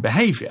affect human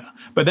behavior.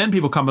 But then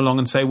people come along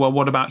and say, well,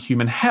 what about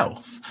human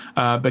health?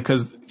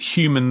 Because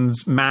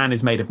man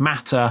is made of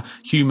matter.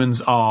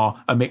 Humans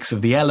are a mix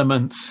of the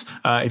elements.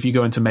 If you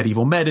go into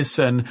medieval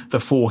medicine, the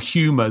four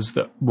humours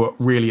that were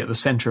really at the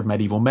centre of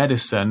medieval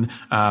medicine,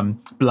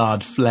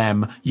 blood,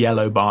 phlegm,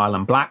 yellow bile,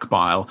 and black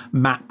bile,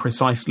 map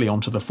precisely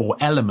onto the four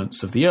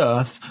elements of the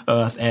earth,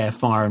 air,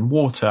 fire, and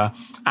water,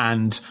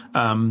 and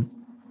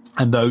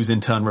those in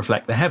turn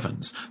reflect the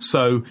heavens.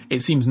 So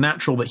it seems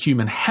natural that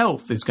human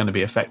health is going to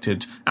be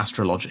affected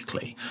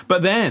astrologically.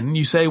 But then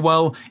you say,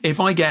 well, if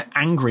I get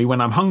angry when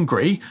I'm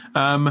hungry,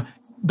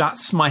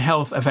 that's my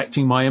health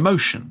affecting my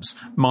emotions,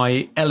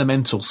 my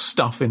elemental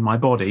stuff in my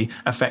body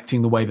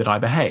affecting the way that I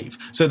behave.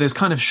 So there's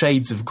kind of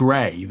shades of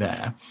grey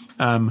there.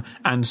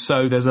 And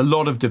so there's a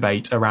lot of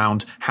debate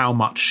around how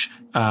much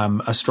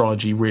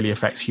astrology really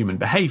affects human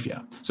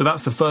behavior. So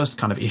that's the first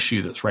kind of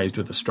issue that's raised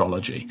with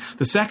astrology.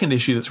 The second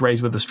issue that's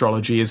raised with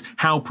astrology is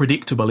how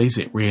predictable is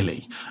it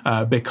really?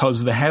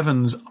 Because the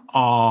heavens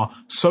are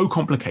so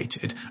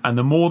complicated, and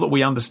the more that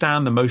we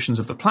understand the motions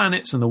of the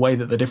planets and the way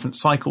that the different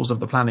cycles of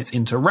the planets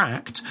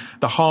interact,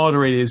 the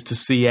harder it is to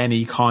see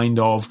any kind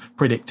of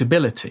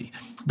predictability.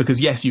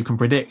 Because yes, you can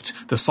predict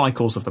the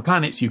cycles of the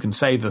planets. You can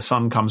say the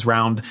sun comes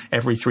round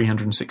every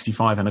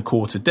 365 and a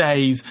quarter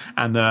days,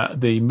 and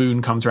the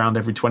moon comes round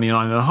every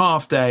 29 and a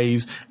half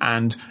days,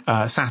 and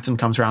Saturn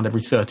comes around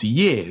every 30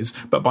 years.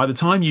 But by the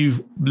time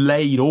you've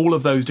laid all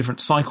of those different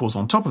cycles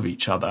on top of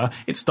each other,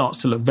 it starts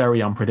to look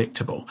very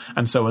unpredictable.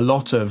 And so a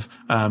lot of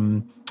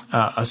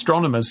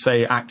astronomers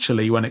say,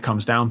 actually, when it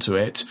comes down to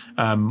it,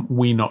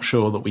 we're not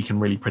sure that we can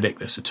really predict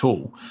this at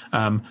all.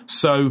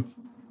 So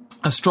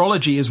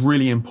astrology is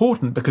really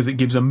important because it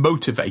gives a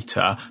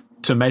motivator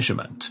to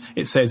measurement.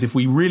 It says if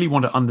we really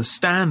want to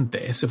understand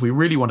this, if we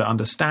really want to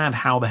understand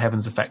how the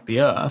heavens affect the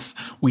earth,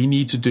 we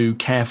need to do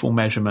careful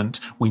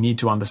measurement. We need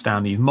to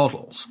understand these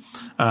models.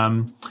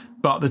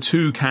 But the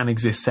two can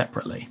exist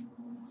separately.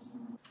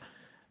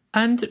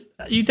 And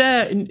you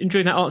there,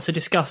 during that answer,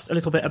 discussed a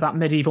little bit about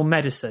medieval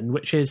medicine,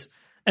 which is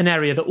an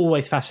area that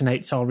always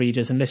fascinates our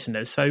readers and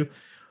listeners. So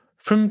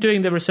from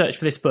doing the research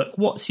for this book,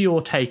 what's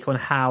your take on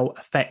how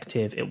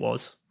effective it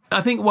was?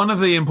 I think one of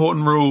the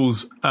important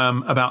rules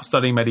about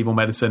studying medieval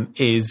medicine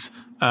is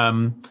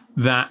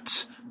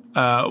that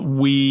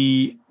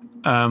we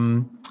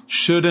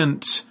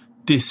shouldn't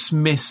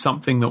dismiss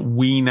something that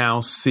we now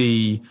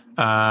see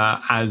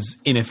as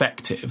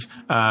ineffective.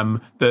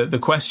 The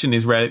question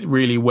is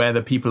really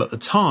whether people at the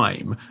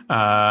time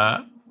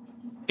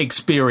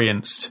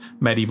experienced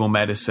medieval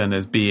medicine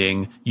as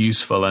being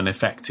useful and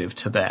effective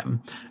to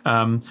them.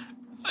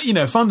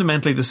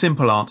 Fundamentally, the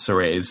simple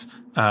answer is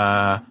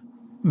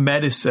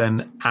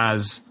medicine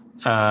as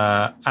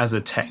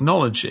a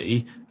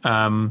technology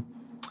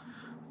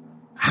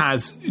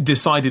has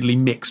decidedly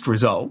mixed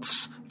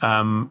results,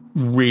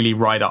 really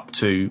right up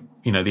to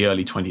the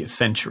early 20th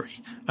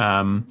century,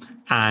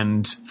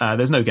 and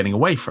there's no getting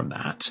away from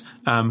that.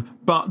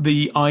 But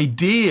the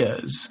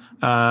ideas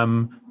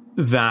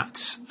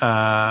that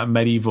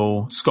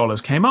medieval scholars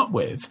came up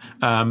with,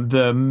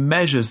 the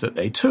measures that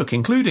they took,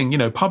 including,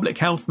 public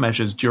health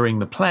measures during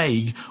the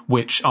plague,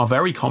 which are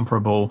very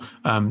comparable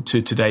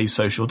to today's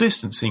social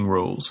distancing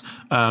rules,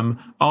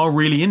 are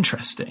really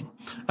interesting.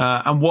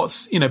 And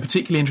what's,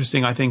 particularly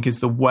interesting, I think,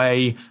 is the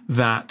way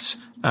that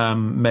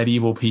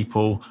medieval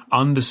people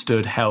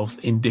understood health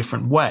in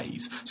different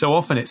ways. So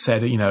often it's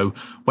said,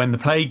 when the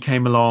plague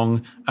came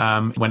along,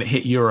 when it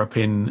hit Europe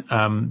in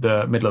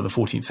the middle of the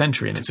 14th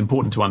century, and it's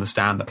important to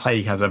understand the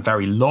plague has a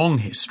very long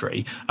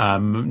history,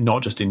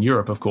 not just in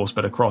Europe, of course,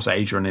 but across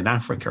Asia and in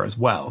Africa as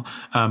well.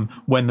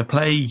 When the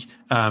plague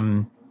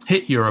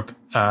hit Europe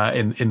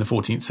in the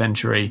 14th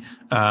century,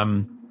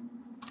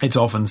 it's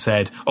often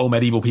said,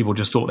 medieval people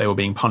just thought they were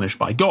being punished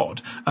by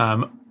God.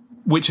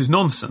 Which is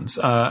nonsense.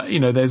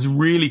 There's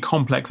really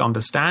complex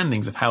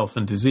understandings of health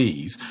and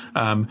disease,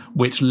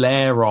 which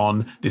layer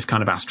on this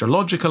kind of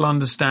astrological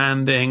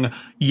understanding.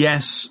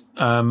 Yes,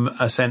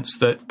 a sense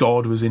that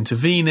God was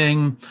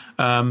intervening,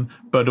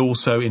 but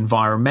also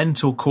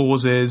environmental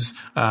causes.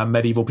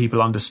 Medieval people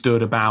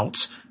understood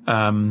about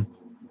the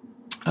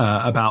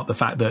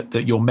fact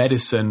that your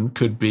medicine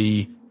could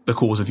be the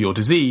cause of your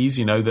disease,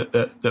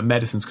 that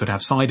medicines could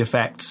have side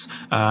effects,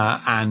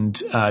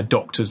 and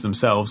doctors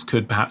themselves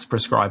could perhaps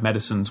prescribe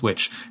medicines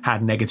which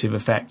had negative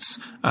effects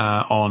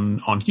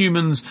on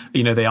humans.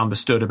 They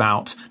understood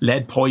about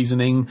lead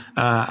poisoning,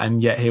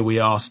 and yet here we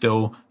are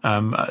still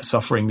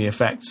suffering the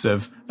effects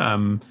of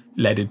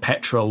leaded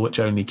petrol, which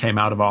only came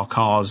out of our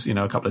cars,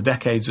 a couple of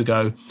decades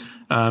ago.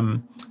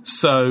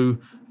 So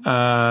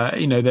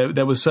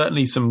there was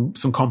certainly some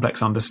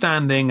complex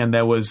understanding, and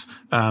there was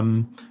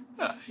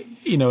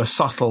a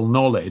subtle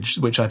knowledge,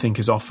 which I think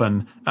is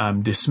often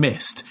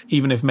dismissed.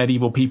 Even if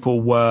medieval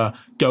people were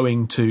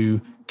going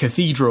to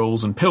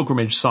cathedrals and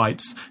pilgrimage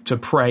sites to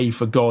pray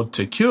for God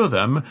to cure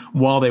them,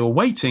 while they were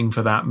waiting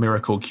for that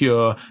miracle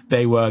cure,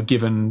 they were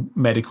given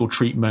medical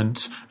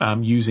treatment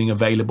using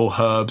available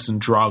herbs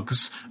and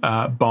drugs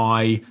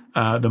by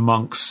the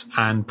monks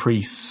and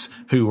priests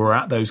who were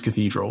at those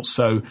cathedrals.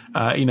 So,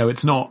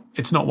 it's not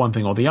one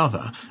thing or the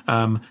other.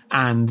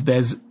 And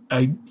there's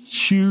a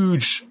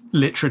huge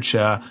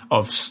literature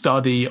of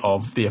study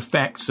of the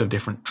effects of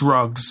different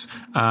drugs,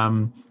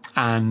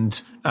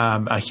 and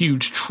a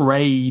huge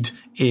trade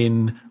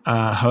in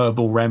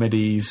herbal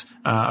remedies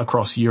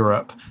across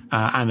Europe,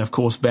 and of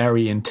course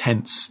very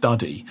intense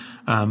study.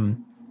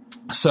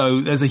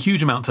 So there's a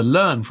huge amount to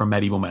learn from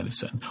medieval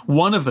medicine.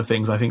 One of the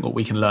things I think what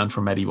we can learn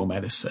from medieval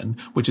medicine,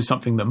 which is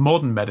something that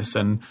modern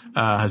medicine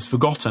has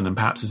forgotten and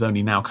perhaps is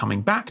only now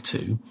coming back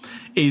to,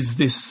 is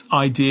this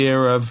idea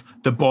of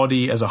the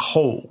body as a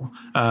whole.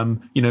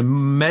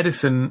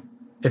 Medicine,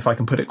 if I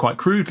can put it quite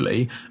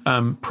crudely,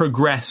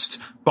 progressed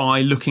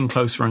by looking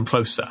closer and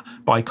closer,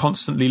 by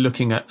constantly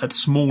looking at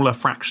smaller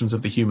fractions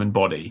of the human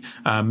body.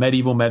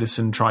 Medieval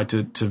medicine tried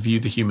to view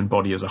the human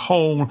body as a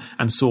whole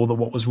and saw that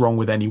what was wrong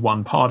with any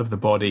one part of the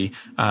body,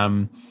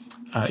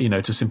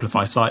 to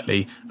simplify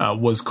slightly,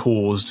 was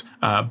caused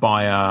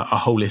by a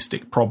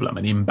holistic problem,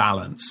 an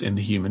imbalance in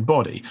the human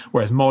body.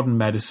 Whereas modern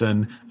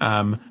medicine,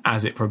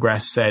 as it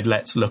progressed, said,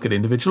 let's look at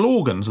individual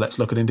organs, let's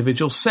look at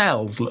individual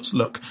cells, let's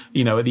look,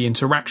 at the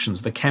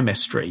interactions, the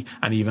chemistry,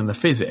 and even the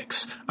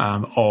physics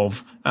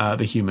of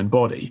the human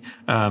body.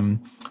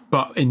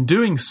 But in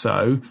doing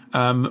so,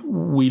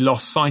 we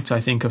lost sight, I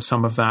think, of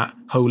some of that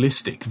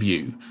holistic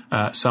view,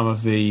 some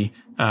of the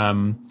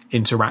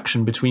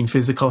interaction between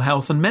physical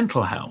health and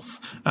mental health,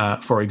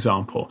 for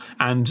example.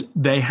 And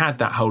they had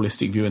that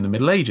holistic view in the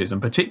Middle Ages,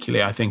 and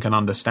particularly, I think, an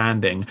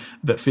understanding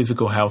that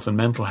physical health and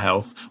mental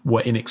health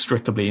were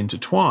inextricably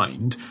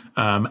intertwined,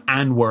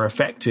 and were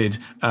affected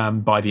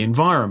by the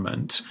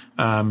environment,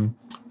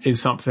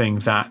 is something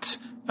that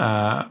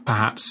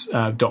perhaps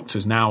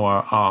doctors now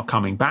are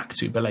coming back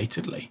to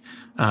belatedly.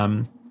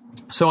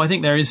 So I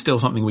think there is still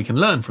something we can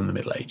learn from the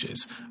Middle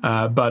Ages.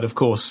 But of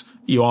course,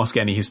 you ask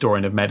any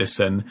historian of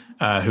medicine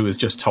who has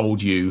just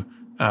told you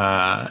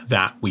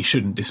that we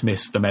shouldn't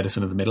dismiss the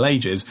medicine of the Middle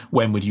Ages,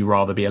 when would you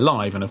rather be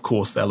alive? And of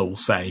course, they'll all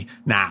say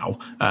now.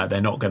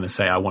 They're not going to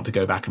say, I want to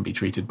go back and be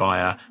treated by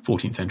a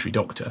 14th century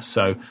doctor.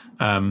 So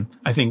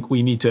I think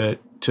we need to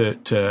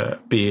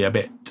be a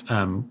bit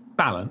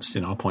balanced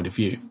in our point of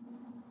view.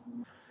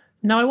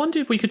 Now, I wonder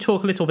if we could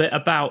talk a little bit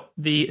about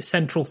the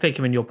central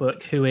figure in your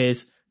book, who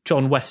is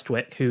John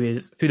Westwick, who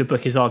the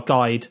book is our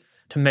guide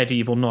to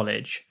medieval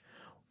knowledge.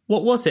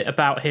 What was it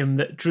about him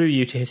that drew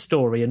you to his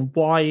story, and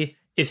why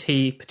is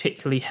he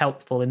particularly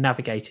helpful in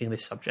navigating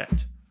this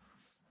subject?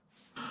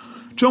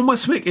 John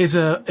Westwick is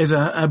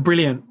a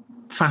brilliant,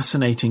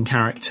 fascinating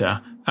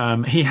character.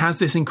 He has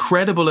this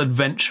incredible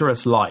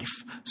adventurous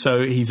life.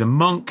 So he's a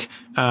monk.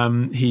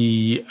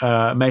 He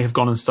may have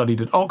gone and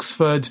studied at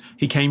Oxford.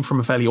 He came from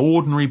a fairly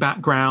ordinary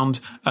background.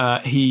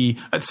 He,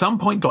 at some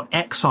point, got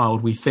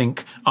exiled, we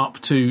think, up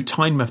to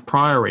Tynemouth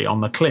Priory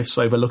on the cliffs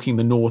overlooking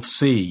the North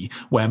Sea,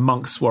 where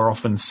monks were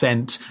often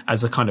sent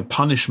as a kind of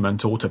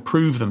punishment or to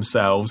prove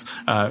themselves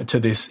to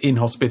this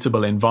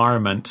inhospitable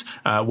environment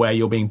where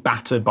you're being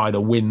battered by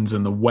the winds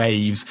and the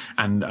waves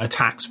and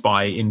attacked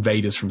by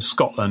invaders from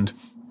Scotland.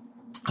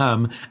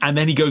 And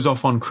then he goes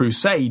off on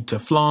crusade to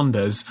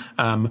Flanders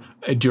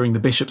during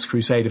the Bishop's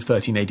Crusade of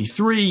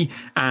 1383,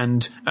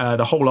 and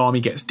the whole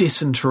army gets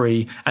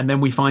dysentery, and then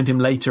we find him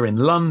later in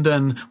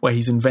London, where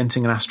he's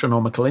inventing an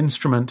astronomical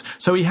instrument.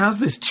 So he has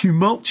this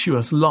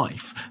tumultuous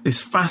life, this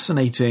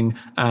fascinating,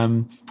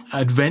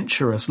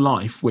 adventurous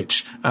life,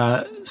 which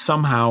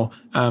somehow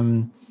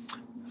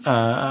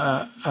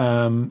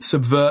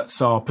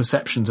subverts our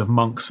perceptions of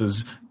monks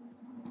as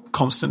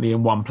constantly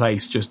in one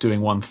place, just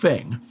doing one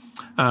thing.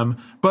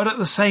 But at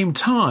the same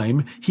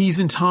time, he's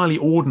entirely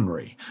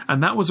ordinary.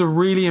 And that was a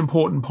really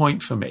important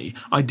point for me.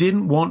 I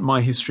didn't want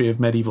my history of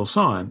medieval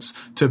science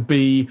to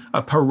be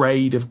a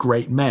parade of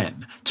great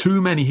men.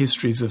 Too many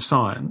histories of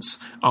science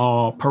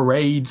are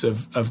parades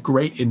of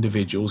great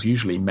individuals,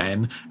 usually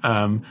men,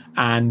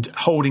 and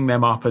holding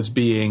them up as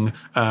being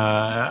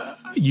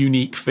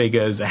unique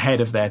figures ahead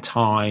of their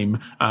time,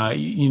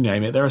 you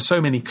name it. There are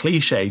so many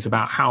cliches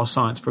about how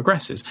science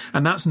progresses,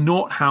 and that's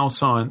not how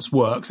science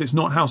works. It's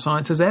not how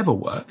science has ever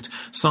worked.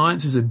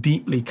 Science is a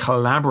deeply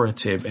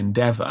collaborative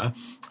endeavor,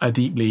 a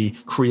deeply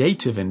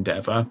creative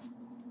endeavor,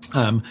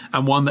 and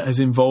one that has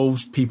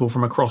involved people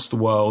from across the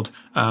world,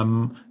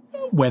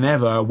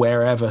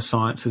 wherever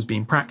science has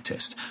been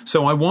practiced.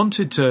 So I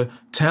wanted to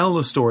tell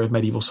the story of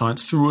medieval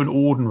science through an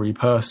ordinary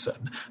person.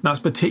 And that's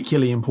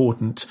particularly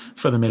important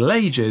for the Middle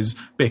Ages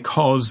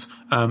because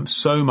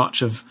so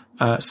much of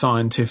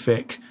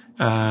scientific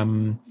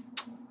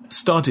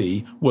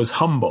study was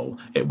humble.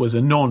 It was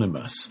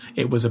anonymous.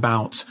 It was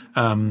about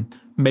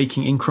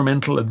making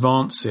incremental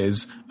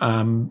advances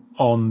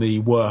on the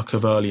work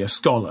of earlier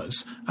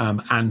scholars.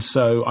 And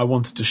so I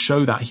wanted to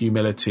show that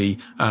humility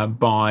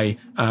by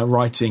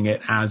writing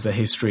it as a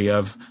history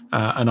of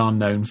an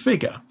unknown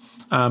figure.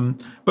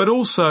 But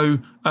also,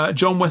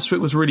 John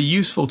Westwick was really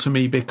useful to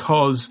me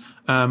because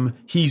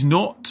he's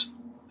not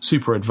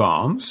super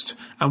advanced,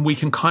 and we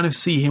can kind of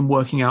see him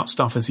working out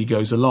stuff as he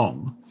goes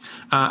along.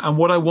 And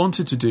what I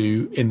wanted to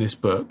do in this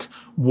book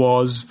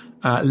was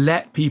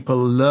let people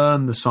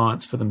learn the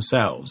science for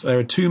themselves. There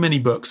are too many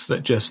books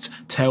that just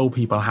tell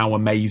people how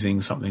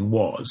amazing something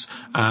was.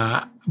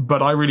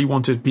 But I really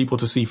wanted people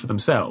to see for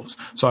themselves.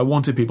 So I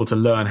wanted people to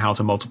learn how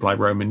to multiply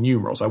Roman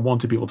numerals. I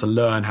wanted people to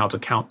learn how to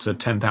count to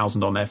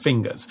 10,000 on their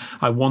fingers.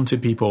 I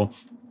wanted people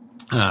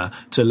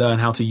to learn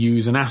how to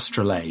use an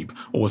astrolabe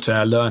or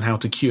to learn how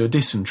to cure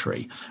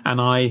dysentery. And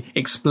I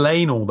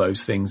explain all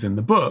those things in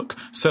the book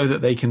so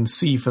that they can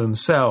see for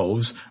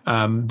themselves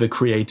the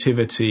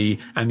creativity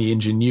and the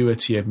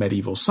ingenuity of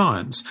medieval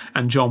science.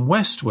 And John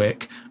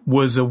Westwick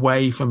was a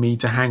way for me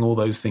to hang all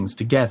those things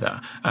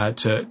together,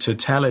 to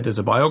tell it as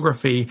a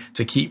biography,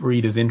 to keep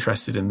readers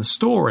interested in the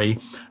story,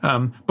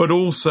 but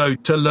also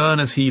to learn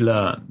as he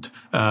learned,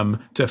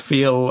 to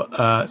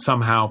feel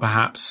somehow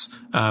perhaps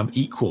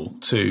equal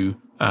to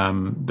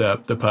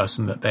the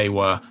person that they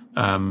were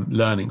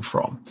learning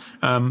from.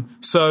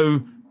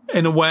 So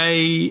in a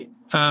way,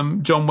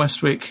 John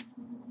Westwick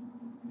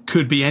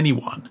could be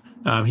anyone.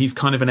 He's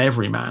kind of an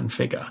everyman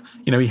figure.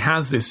 You know, he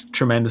has this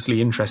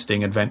tremendously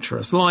interesting,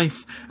 adventurous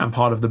life, and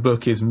part of the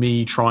book is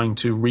me trying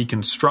to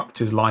reconstruct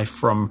his life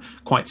from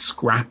quite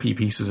scrappy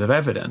pieces of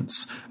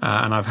evidence.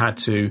 And I've had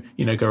to,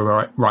 you know,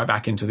 go right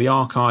back into the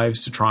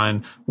archives to try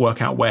and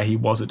work out where he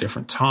was at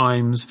different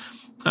times.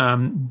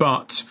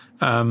 But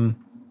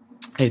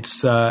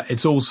it's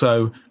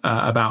also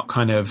about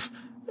kind of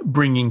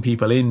bringing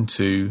people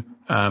into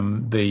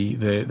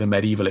the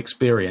medieval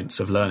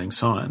experience of learning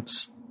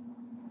science.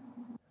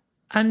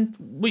 And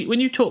when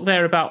you talk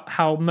there about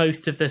how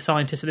most of the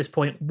scientists at this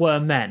point were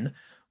men,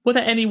 were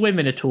there any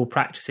women at all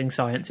practicing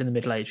science in the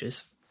Middle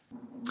Ages?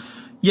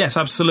 Yes,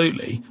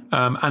 absolutely.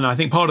 And I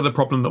think part of the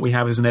problem that we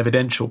have is an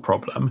evidential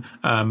problem,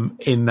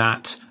 in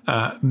that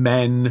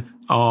men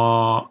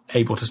are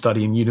able to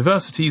study in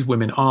universities,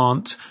 women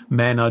aren't.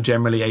 Men are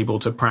generally able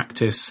to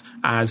practice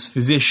as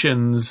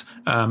physicians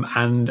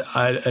and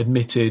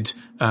admitted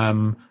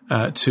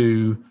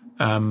to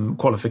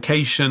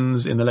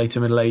qualifications in the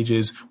later Middle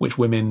Ages, which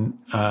women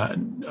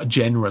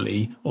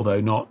generally,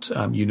 although not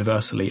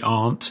universally,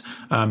 aren't.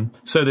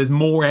 So there's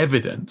more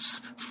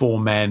evidence for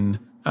men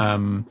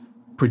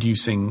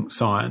producing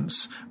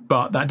science.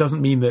 But that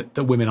doesn't mean that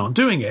women aren't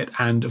doing it.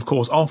 And of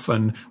course,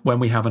 often when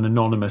we have an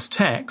anonymous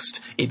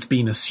text, it's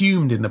been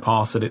assumed in the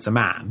past that it's a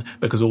man,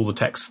 because all the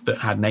texts that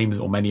had names,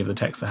 or many of the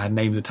texts that had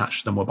names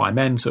attached to them, were by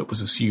men. So it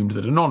was assumed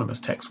that anonymous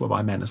texts were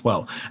by men as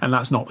well. And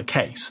that's not the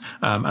case.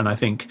 And I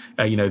think,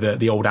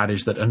 the old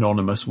adage that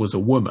anonymous was a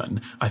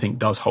woman, I think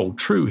does hold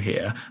true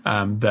here,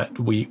 that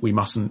we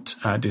mustn't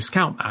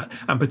discount that.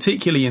 And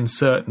particularly in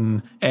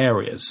certain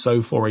areas.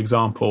 So, for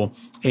example,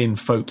 in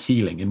folk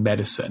healing, in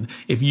medicine,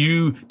 if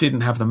you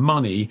didn't have the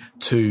money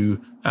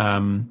to,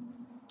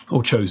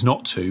 or chose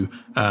not to,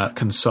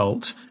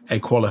 consult a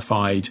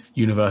qualified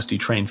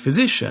university-trained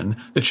physician,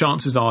 the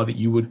chances are that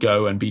you would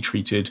go and be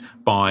treated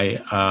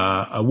by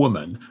a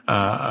woman,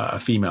 a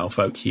female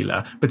folk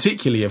healer.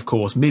 Particularly, of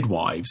course,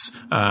 midwives.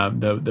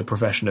 The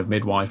profession of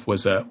midwife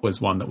was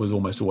one that was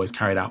almost always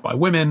carried out by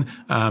women,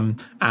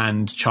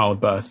 and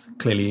childbirth,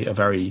 clearly a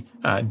very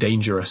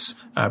dangerous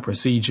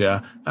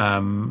procedure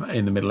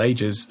in the Middle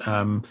Ages,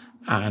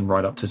 and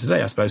right up to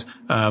today, I suppose.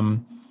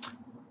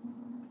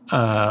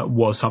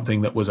 Was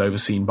something that was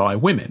overseen by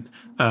women.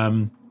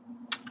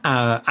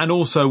 And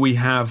also we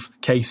have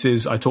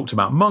cases, I talked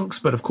about monks,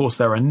 but of course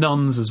there are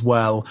nuns as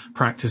well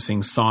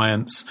practicing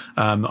science.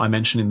 I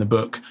mentioned in the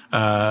book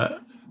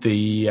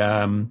the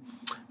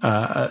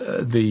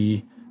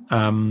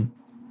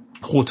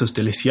Hortus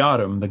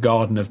Deliciarum, the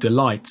Garden of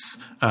Delights,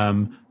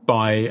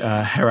 by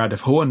Herad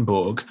of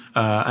Hohenburg,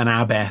 an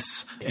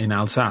abbess in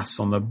Alsace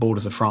on the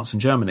borders of France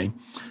and Germany,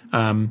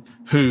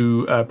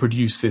 who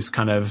produced this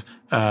kind of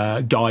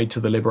guide to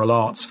the liberal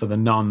arts for the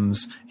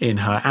nuns in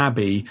her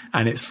abbey,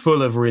 and it's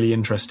full of really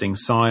interesting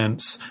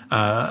science,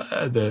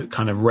 the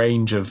kind of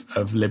range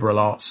of liberal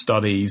arts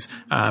studies,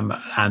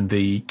 and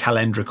the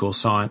calendrical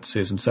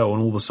sciences and so on,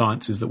 all the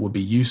sciences that would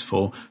be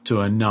useful to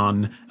a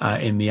nun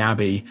in the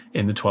abbey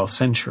in the 12th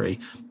century.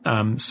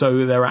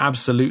 So there are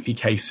absolutely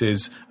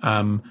cases,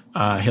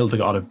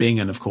 Hildegard of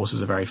Bingen, of course, is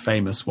a very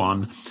famous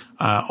one,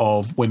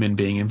 of women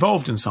being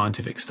involved in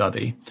scientific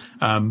study.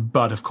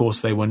 But of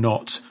course, they were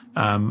not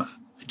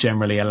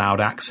generally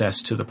allowed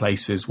access to the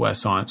places where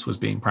science was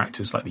being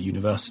practiced, like the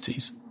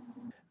universities.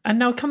 And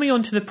now coming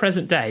on to the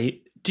present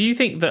day, do you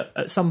think that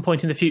at some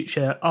point in the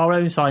future, our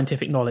own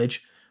scientific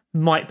knowledge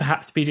might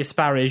perhaps be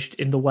disparaged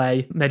in the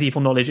way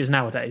medieval knowledge is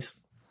nowadays?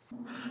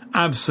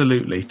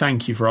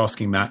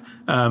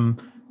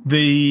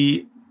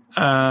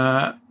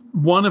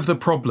 one of the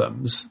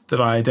problems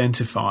that I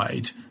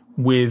identified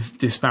with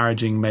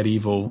disparaging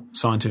medieval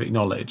scientific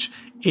knowledge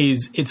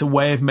is it's a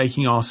way of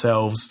making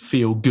ourselves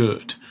feel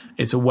good.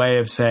 It's a way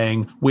of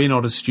saying we're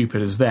not as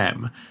stupid as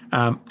them.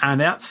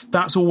 And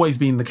that's always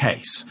been the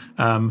case.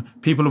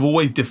 People have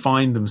always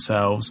defined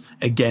themselves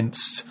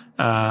against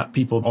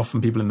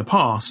often people in the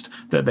past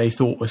that they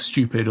thought were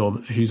stupid or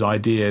whose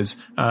ideas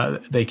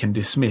they can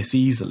dismiss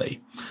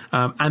easily.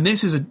 And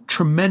this is a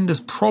tremendous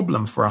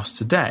problem for us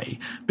today,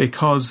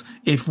 because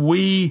if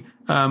we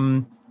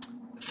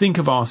think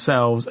of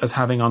ourselves as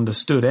having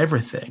understood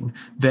everything,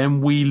 then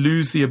we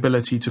lose the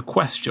ability to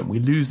question. We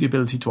lose the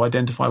ability to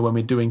identify when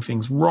we're doing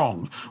things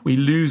wrong. We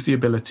lose the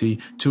ability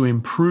to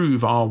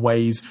improve our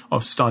ways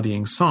of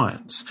studying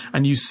science.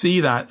 And you see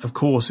that, of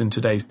course, in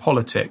today's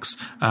politics,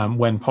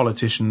 when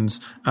politicians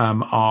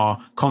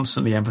are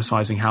constantly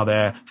emphasizing how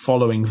they're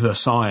following the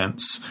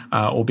science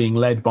or being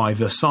led by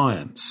the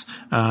science.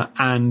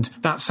 And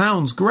that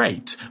sounds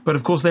great, but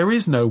of course there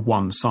is no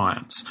one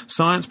science.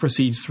 Science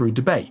proceeds through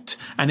debate.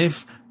 And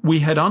if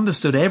we had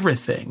understood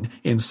everything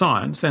in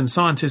science, then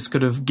scientists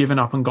could have given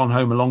up and gone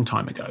home a long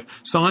time ago.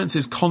 Science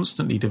is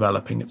constantly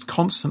developing. It's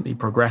constantly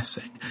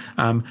progressing.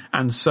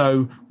 And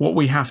so what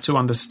we have to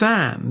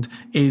understand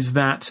is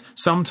that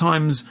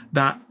sometimes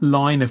that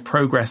line of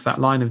progress,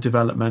 that line of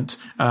development,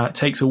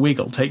 takes a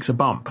wiggle, takes a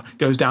bump,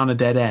 goes down a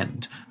dead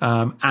end.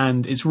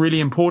 And it's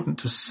really important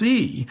to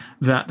see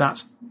that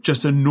that's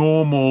just a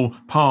normal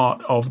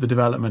part of the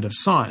development of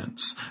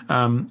science.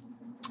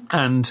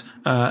 And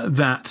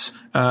that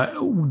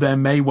there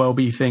may well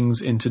be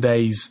things in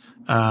today's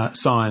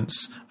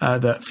science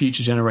that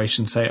future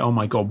generations say, oh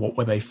my God, what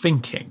were they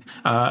thinking?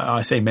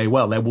 I say may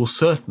well. There will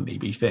certainly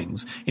be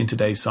things in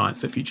today's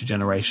science that future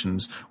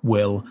generations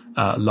will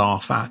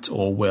laugh at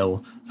or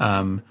will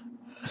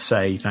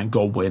say, thank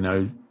God we're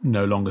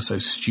no longer so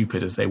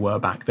stupid as they were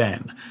back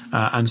then.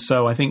 And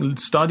so I think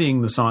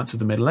studying the science of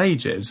the Middle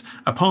Ages,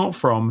 apart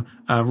from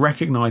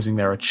recognizing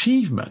their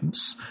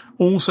achievements,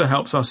 also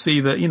helps us see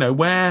that,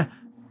 where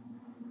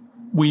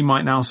we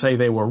might now say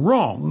they were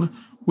wrong,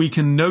 we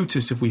can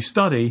notice if we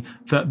study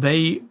that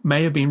they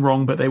may have been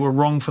wrong, but they were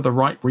wrong for the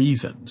right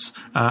reasons,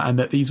 and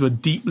that these were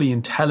deeply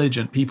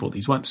intelligent people.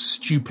 These weren't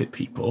stupid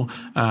people.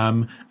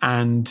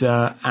 And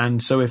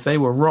so if they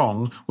were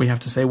wrong, we have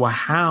to say, well,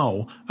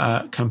 how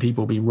can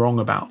people be wrong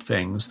about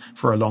things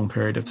for a long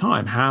period of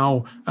time?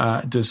 How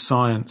does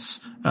science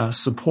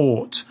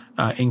support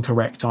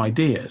incorrect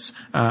ideas?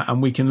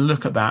 And we can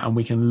look at that and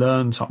we can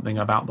learn something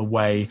about the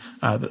way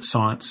that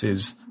science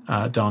is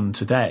done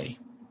today.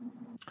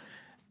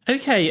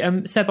 Okay,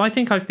 Seb, I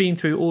think I've been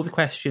through all the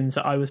questions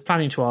that I was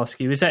planning to ask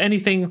you. Is there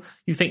anything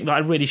you think that I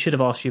really should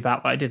have asked you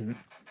about that I didn't?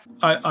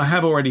 I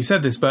have already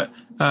said this, but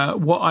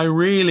what I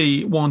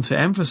really want to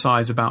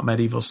emphasize about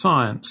medieval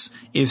science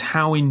is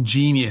how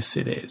ingenious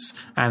it is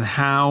and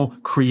how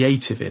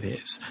creative it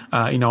is.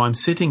 I'm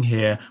sitting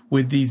here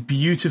with these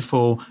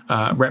beautiful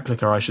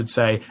replica, I should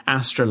say,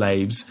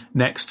 astrolabes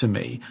next to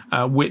me,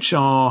 which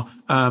are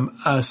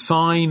a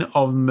sign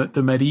of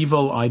the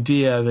medieval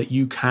idea that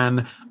you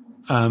can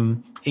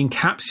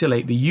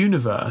encapsulate the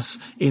universe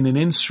in an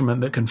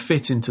instrument that can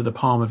fit into the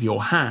palm of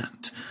your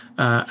hand.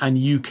 And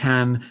you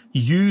can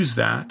use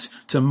that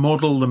to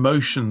model the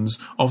motions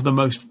of the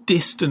most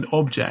distant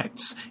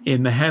objects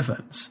in the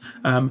heavens.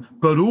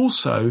 But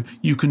also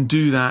you can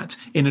do that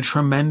in a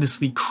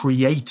tremendously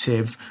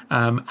creative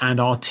and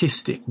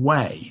artistic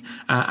way.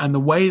 And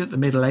the way that the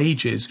Middle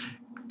Ages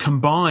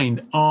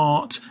combined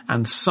art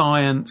and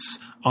science,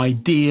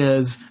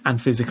 ideas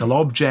and physical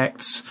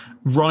objects,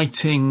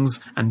 writings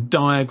and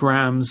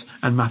diagrams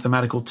and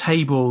mathematical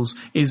tables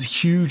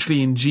is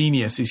hugely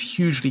ingenious, is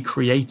hugely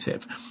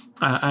creative.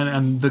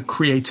 And the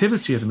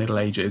creativity of the Middle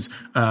Ages,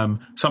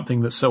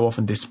 something that's so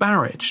often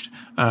disparaged,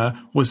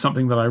 was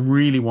something that I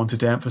really wanted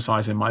to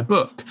emphasize in my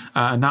book.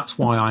 And that's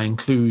why I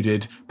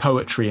included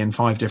poetry in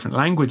 5 different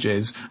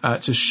languages,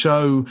 to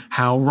show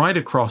how right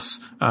across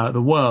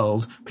the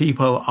world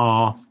people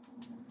are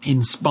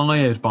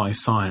inspired by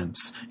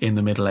science in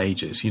the Middle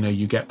Ages.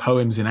 You get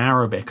poems in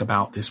Arabic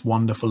about this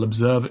wonderful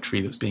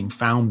observatory that's being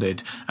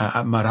founded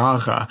at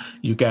Maraga.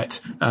 You get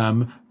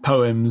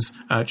poems,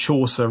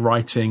 Chaucer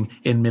writing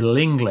in Middle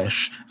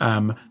English,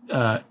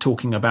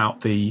 talking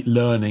about the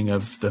learning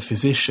of the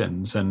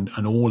physicians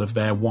and all of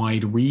their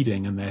wide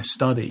reading and their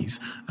studies,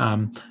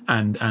 and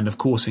of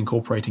course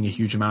incorporating a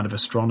huge amount of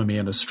astronomy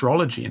and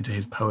astrology into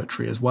his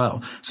poetry as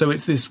well. So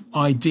it's this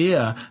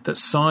idea that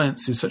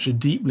science is such a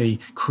deeply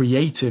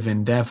creative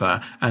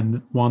endeavor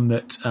and one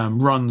that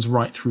runs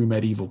right through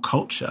medieval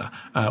culture,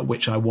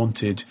 which I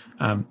wanted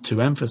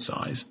to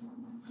emphasize.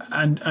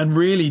 And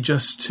really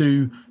just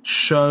to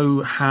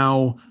show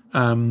how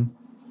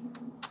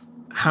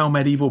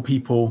medieval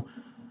people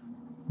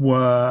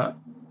were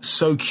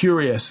so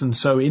curious and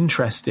so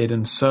interested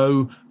and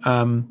so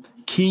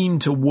keen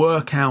to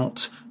work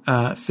out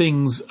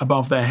things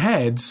above their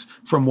heads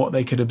from what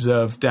they could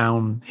observe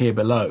down here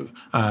below.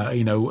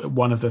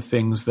 One of the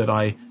things that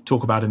I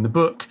talk about in the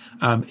book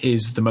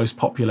is the most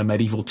popular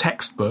medieval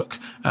textbook,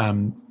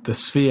 The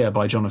Sphere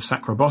by John of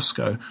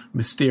Sacrobosco,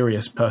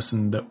 mysterious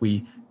person that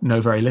we know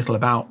very little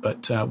about,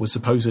 but was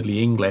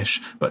supposedly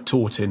English, but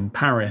taught in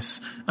Paris.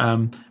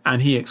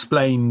 And he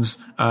explains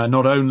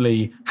not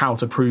only how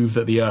to prove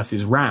that the Earth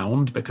is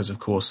round, because, of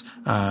course,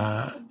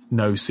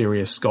 no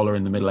serious scholar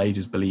in the Middle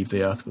Ages believed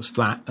the Earth was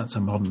flat. That's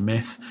a modern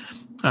myth.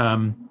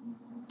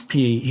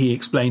 He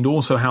explained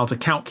also how to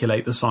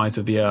calculate the size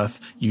of the Earth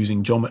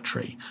using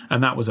geometry.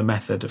 And that was a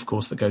method, of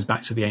course, that goes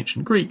back to the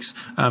ancient Greeks.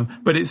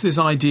 But it's this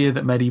idea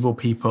that medieval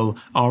people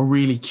are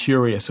really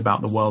curious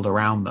about the world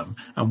around them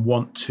and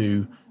want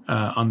to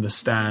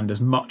understand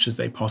as much as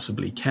they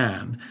possibly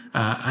can.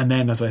 And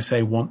then, as I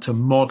say, want to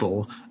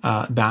model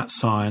that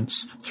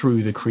science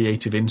through the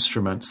creative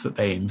instruments that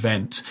they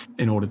invent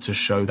in order to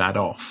show that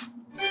off.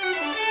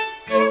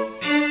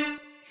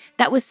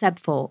 That was Seb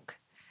Falk.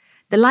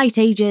 The Light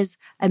Ages,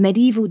 A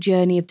Medieval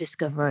Journey of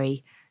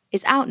Discovery,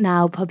 is out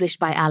now, published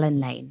by Alan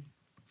Lane.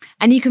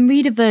 And you can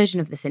read a version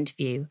of this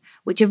interview,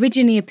 which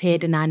originally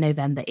appeared in our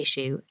November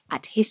issue,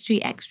 at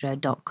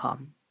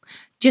historyextra.com.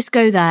 Just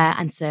go there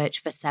and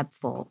search for Seb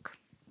Falk.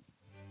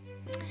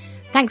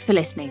 Thanks for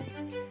listening.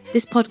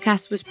 This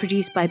podcast was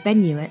produced by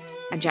Ben Hewitt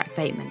and Jack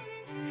Bateman.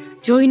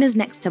 Join us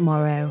next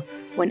tomorrow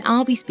when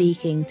I'll be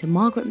speaking to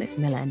Margaret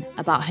Macmillan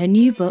about her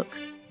new book,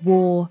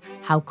 War,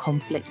 How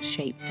Conflict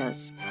Shaped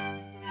Us.